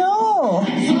 No. I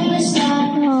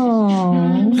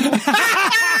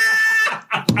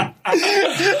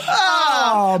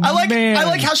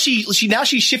like how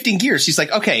she's shifting gears. She's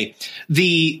like, okay,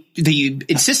 the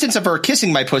insistence of her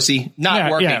kissing my pussy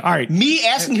not working. Yeah, all right. Me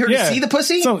asking her to see the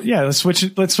pussy. So yeah, let's switch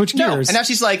gears. And now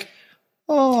she's like,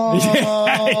 oh,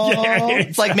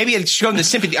 it's like maybe it's showing the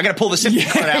sympathy. I got to pull the sympathy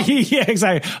card out. Yeah,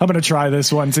 exactly. I'm gonna try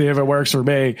this one, see if it works for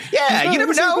me. Yeah, you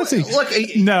never know. Look,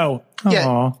 no.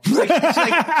 Yeah.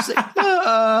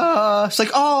 It's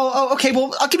like, okay,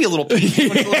 well, I'll give you a little piece.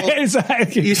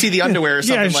 Exactly. You see the underwear or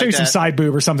something like that. show you some side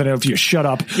boob or something if you shut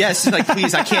up. Yes, like,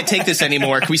 please, I can't take this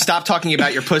anymore. Can we stop talking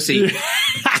about your pussy?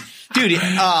 Dude,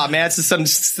 man, it's fucking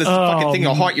thing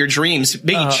that'll haunt your dreams.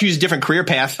 Make you choose a different career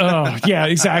path. Oh, yeah,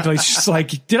 exactly. It's just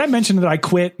like, did I mention that I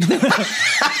quit? All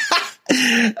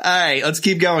right, let's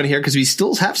keep going here because we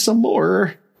still have some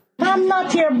more. I'm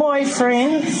not your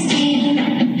boyfriend.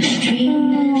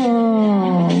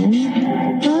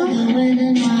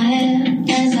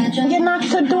 You're not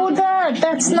to do that.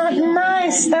 That's not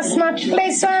nice. That's not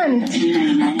pleasant.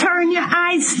 Turn your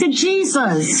eyes to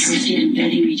Jesus.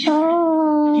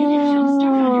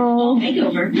 Oh,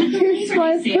 kiss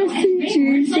my pussy,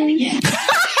 Jesus.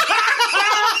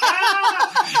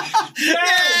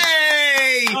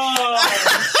 Yay!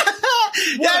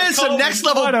 That is some next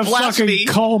level blasphemy.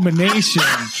 Fucking culmination.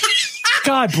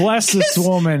 God bless this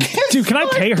woman. Dude, can I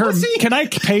pay her? Can I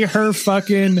pay her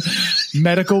fucking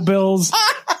medical bills?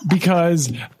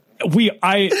 Because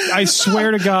I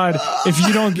swear to God,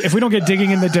 if we don't get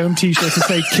digging in the dome t-shirts to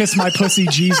say "Kiss my pussy,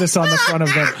 Jesus" on the front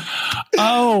of them.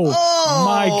 Oh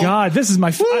my God, this is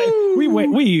my.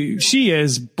 She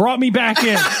has brought me back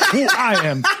in. I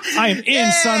am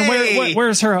in, son.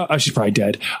 Where's her? Oh, she's probably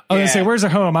dead. I was gonna say, where's her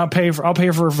home? I'll pay for her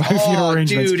funeral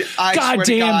arrangements. Dude, God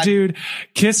damn, dude,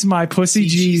 kiss my pussy,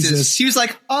 Jesus. She was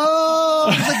like,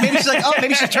 maybe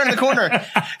she's turning the corner.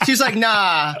 She was like,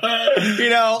 nah, she's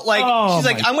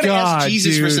like, I'm going to ask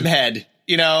Jesus for some head.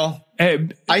 I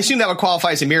assume that would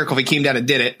qualify as a miracle if he came down and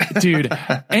did it. Dude,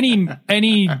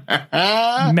 any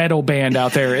metal band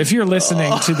out there, if you're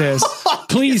listening to this,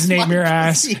 please name your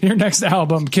next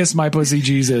album Kiss My Pussy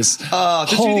Jesus.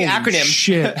 Just do the acronym.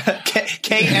 Shit.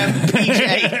 KMPJ.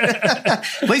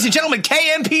 Ladies and gentlemen,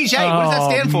 KMPJ. What does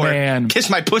that stand for? Man. Kiss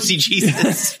My Pussy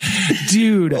Jesus.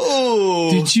 Dude,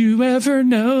 did you ever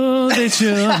know that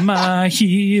you're my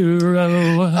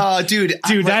hero? Dude,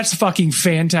 that's fucking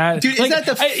fantastic. Dude, isn't that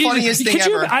the funniest thing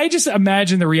ever? I just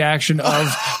imagine the reaction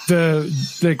of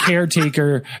the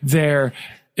caretaker there.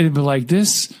 It'd be like,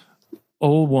 this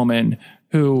old woman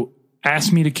who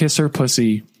asked me to kiss her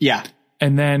pussy. Yeah.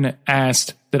 And then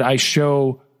asked that I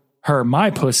show her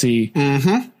my pussy.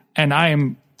 Mm-hmm. And I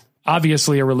am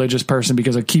obviously a religious person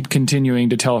because I keep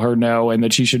continuing to tell her no and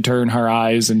that she should turn her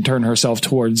eyes and turn herself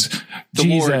towards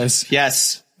Jesus. Lord.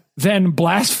 Yes. then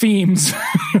blasphemes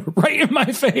right in my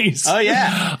face. Oh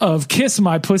yeah, of Kiss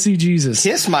My Pussy Jesus.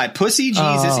 Kiss My Pussy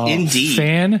Jesus, indeed.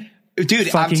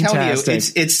 Dude, I'm telling you,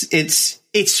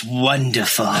 it's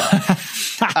wonderful.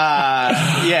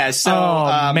 Yeah. So,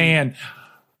 man.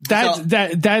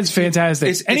 That's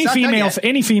fantastic.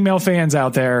 Any female fans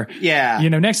out there? Yeah.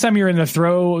 Next time you're in the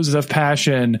throes of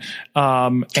passion, Kiss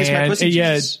my pussy,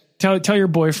 Jesus. Tell your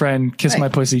boyfriend, kiss my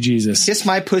pussy, Jesus. Kiss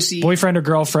my pussy, boyfriend or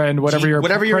girlfriend, whatever your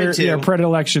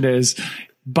predilection is.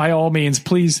 By all means,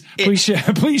 please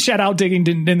shout out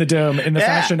Digging in the Dome in the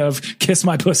fashion of kiss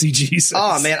my pussy, Jesus.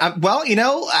 Oh man.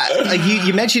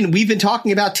 You mentioned we've been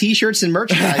talking about t-shirts and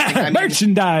merchandising.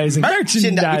 Merchandising. We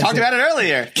talked about it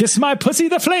earlier. Kiss my pussy,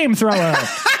 the flamethrower.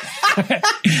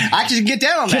 I can get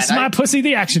down on Kiss my pussy,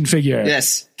 the action figure.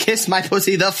 Yes. Kiss my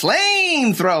pussy, the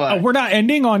flamethrower. We're not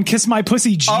ending on kiss my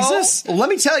pussy, Jesus? Let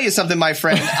me tell you something, my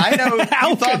friend. I know you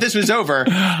thought this was over.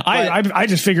 I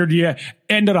just figured you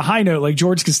end on a high note like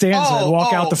George Costanza and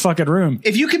walk out the fucking room.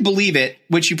 If you can believe it,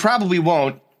 which you probably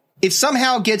won't, it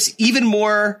somehow gets even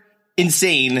more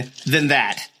insane than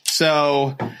that.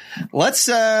 So let's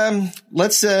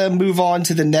move on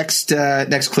to the next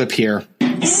clip here.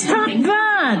 Stop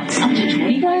that! My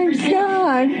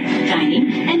God!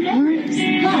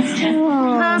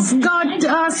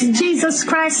 Ask Jesus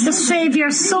Christ to save your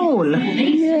soul.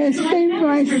 Yes, save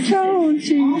my soul,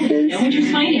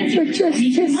 Jesus. But just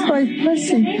kiss my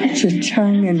pussy. Put your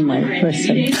tongue in my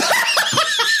pussy.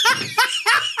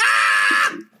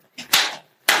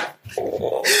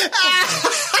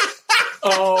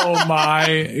 Oh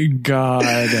my God.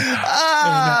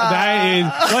 That is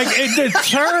like the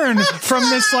turn from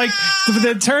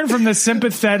the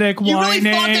sympathetic whining. You really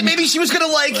thought that maybe she was gonna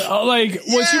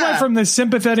she went from the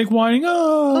sympathetic whining.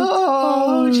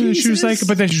 She was like,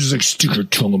 but then she was like, stick your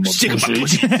tongue in my pussy.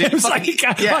 It was like,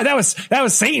 that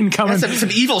was Satan coming. That's some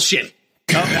evil shit.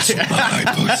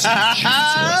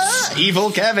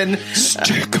 Evil Kevin.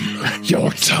 Stick your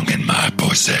tongue in my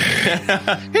pussy.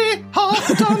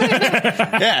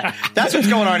 Yeah, that's what's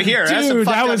going on here. Dude,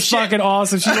 that was fucking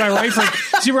awesome. She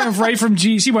went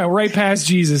right past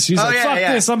Jesus. She's fuck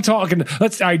this. I'm talking. All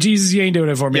right, Jesus, you ain't doing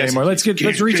it for me anymore. Let's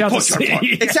reach out to see.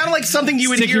 It sounded like something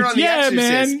you would hear on The Exorcist.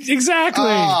 Man, exactly.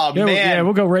 Oh, man. Yeah,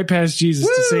 we'll go right past Jesus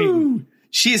to Satan.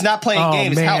 She is not playing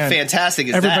games. Man. How fantastic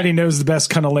is Everybody that? knows the best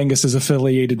cunnilingus is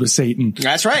affiliated with Satan.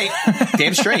 That's right.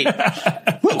 Damn straight.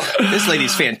 Woo. This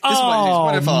lady's fan. This one is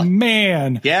wonderful. Oh,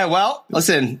 man. Yeah, well,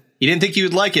 listen, you didn't think you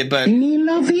would like it, but... Me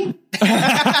love it.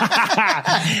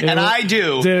 And I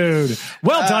do. Dude.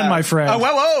 Well done, my friend.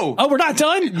 Whoa. Oh, we're not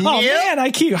done? Oh, man,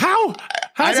 How's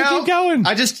it keep going?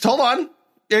 Hold on.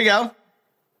 There you go.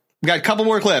 We got a couple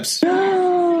more clips.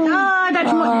 That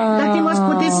he must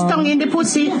put his tongue in the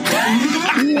pussy.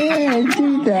 Yeah,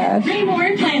 do that.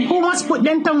 Who must put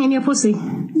their tongue in your pussy?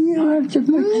 You have to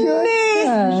put your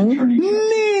tongue.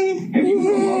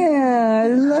 Yeah, I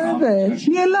love it.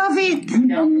 You love it.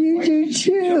 And you do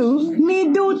too.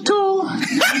 Me do too.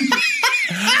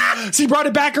 She brought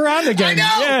it back around again. I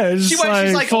know. Yeah, she's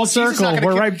like full circle.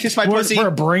 Kiss my pussy. We're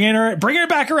bringing her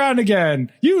back around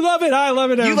again. You love it. I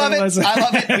love it. You love it. I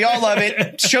love it. We all love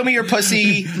it. Show me your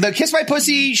pussy. Kiss my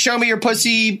pussy. Show me your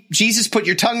pussy. Jesus, put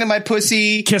your tongue in my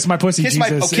pussy. Kiss my pussy. Kiss my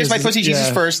pussy, Jesus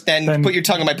first. Then put your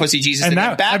tongue in my pussy, Jesus. And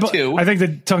then back to. I think the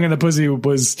tongue in the pussy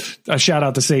was a shout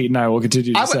out to Satan. I will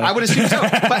continue to say. I would assume so.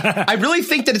 But I really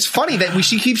think that it's funny that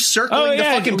she keeps circling the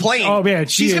fucking plane. Oh man,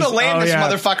 she's gonna land this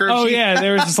motherfucker. Oh yeah,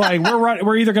 there was just like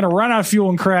we're either gonna run out of fuel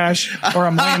and crash, or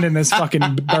I'm landing this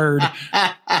fucking bird.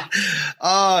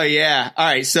 Oh yeah. All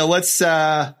right, so let's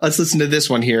listen to this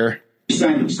one here.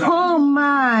 Oh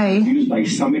my.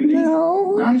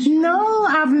 No,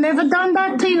 I've never done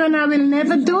that to you and I will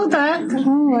never do that.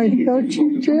 Oh, I thought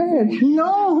you did.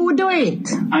 No, who do it?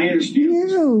 I understand.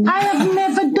 You. I have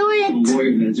never do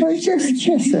it. I just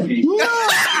kiss it. No.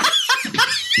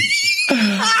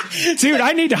 Dude,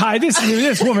 I need to hide this.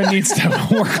 This woman needs to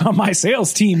work on my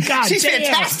sales team. God, she's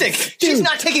fantastic. Dude. She's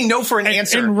not taking no for an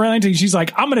answer. And relenting, she's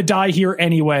like, I'm going to die here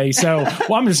anyway. So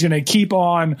I'm just going to keep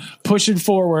on pushing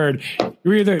forward.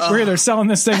 We're either selling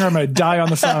this thing or I'm going to die on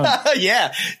the phone.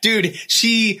 Yeah, dude.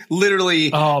 She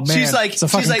literally. Oh man, she's like,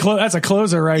 that's a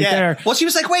closer right there. Well, she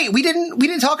was like, wait, we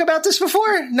didn't talk about this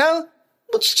before. No.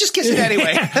 Let's just kiss it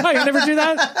anyway. I never do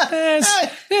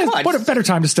that. What a better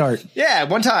time to start. Yeah,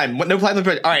 one time. No plan.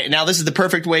 All right, now this is the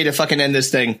perfect way to fucking end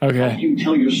this thing. Okay. You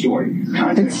tell your story.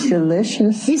 It's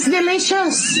delicious. It's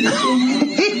delicious.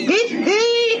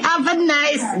 Have a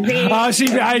nice day. Oh,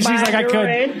 she's like, I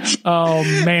could. Oh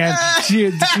man,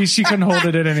 she couldn't hold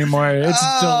it in anymore.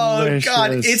 It's delicious.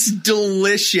 God, it's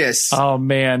delicious. Oh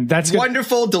man, that's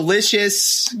wonderful,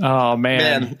 delicious. Oh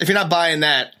man, if you're not buying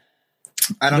that,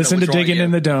 I don't listen know to Digging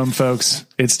in the Dome, folks.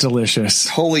 It's delicious.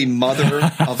 Holy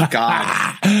mother of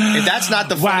God! If that's not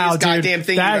the funniest goddamn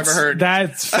thing you've ever heard,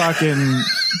 that's fucking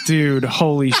dude.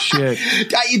 Holy shit!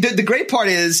 The great part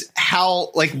is how,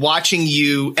 like, watching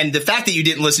you, and the fact that you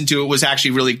didn't listen to it was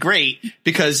actually really great,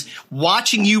 because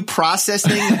watching you process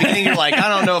things, at the beginning you're like, I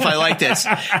don't know if I like this,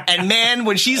 and man,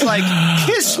 when she's like,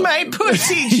 "Kiss my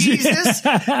pussy, Jesus,"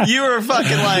 you were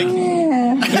fucking like,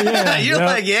 you're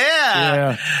like,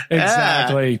 yeah,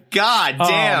 exactly. God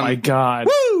damn! Oh my God!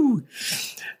 Woo!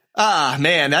 Ah,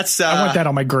 man, that's I want that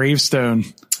on my gravestone.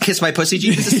 Kiss my pussy,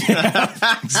 Jesus.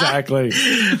 Exactly.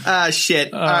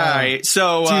 Shit. All right.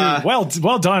 So, dude,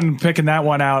 well done picking that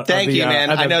one out. Thank you, man.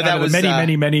 I know that was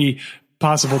many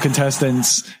possible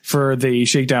contestants for the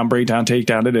Shakedown, Breakdown,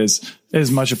 Takedown. It is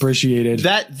much appreciated.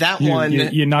 That one,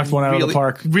 you knocked one out of the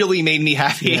park. Really made me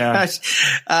happy. Yeah.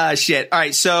 Shit. All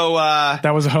right. So,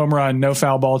 that was a home run. No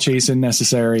foul ball chasing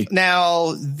necessary.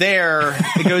 Now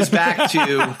it goes back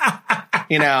to,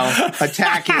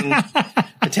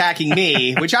 attacking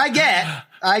me, which I get.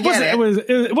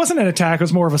 It wasn't an attack. It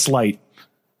was more of a slight.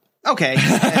 Okay.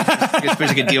 I suppose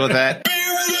you could deal with that.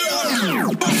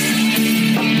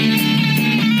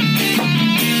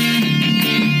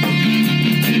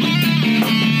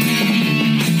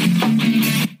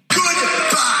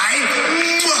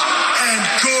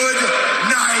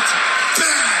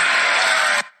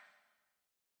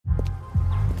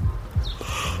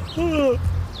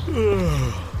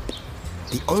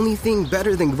 The only thing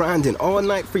better than grinding all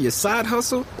night for your side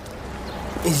hustle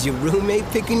is your roommate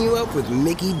picking you up with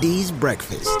Mickey D's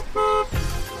breakfast.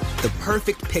 The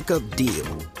perfect pickup deal.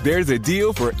 There's a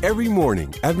deal for every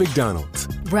morning at McDonald's.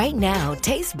 Right now,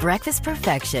 taste breakfast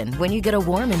perfection when you get a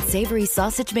warm and savory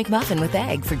sausage McMuffin with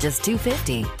egg for just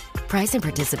 $2.50. Price and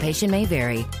participation may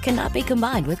vary. Cannot be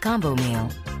combined with combo meal.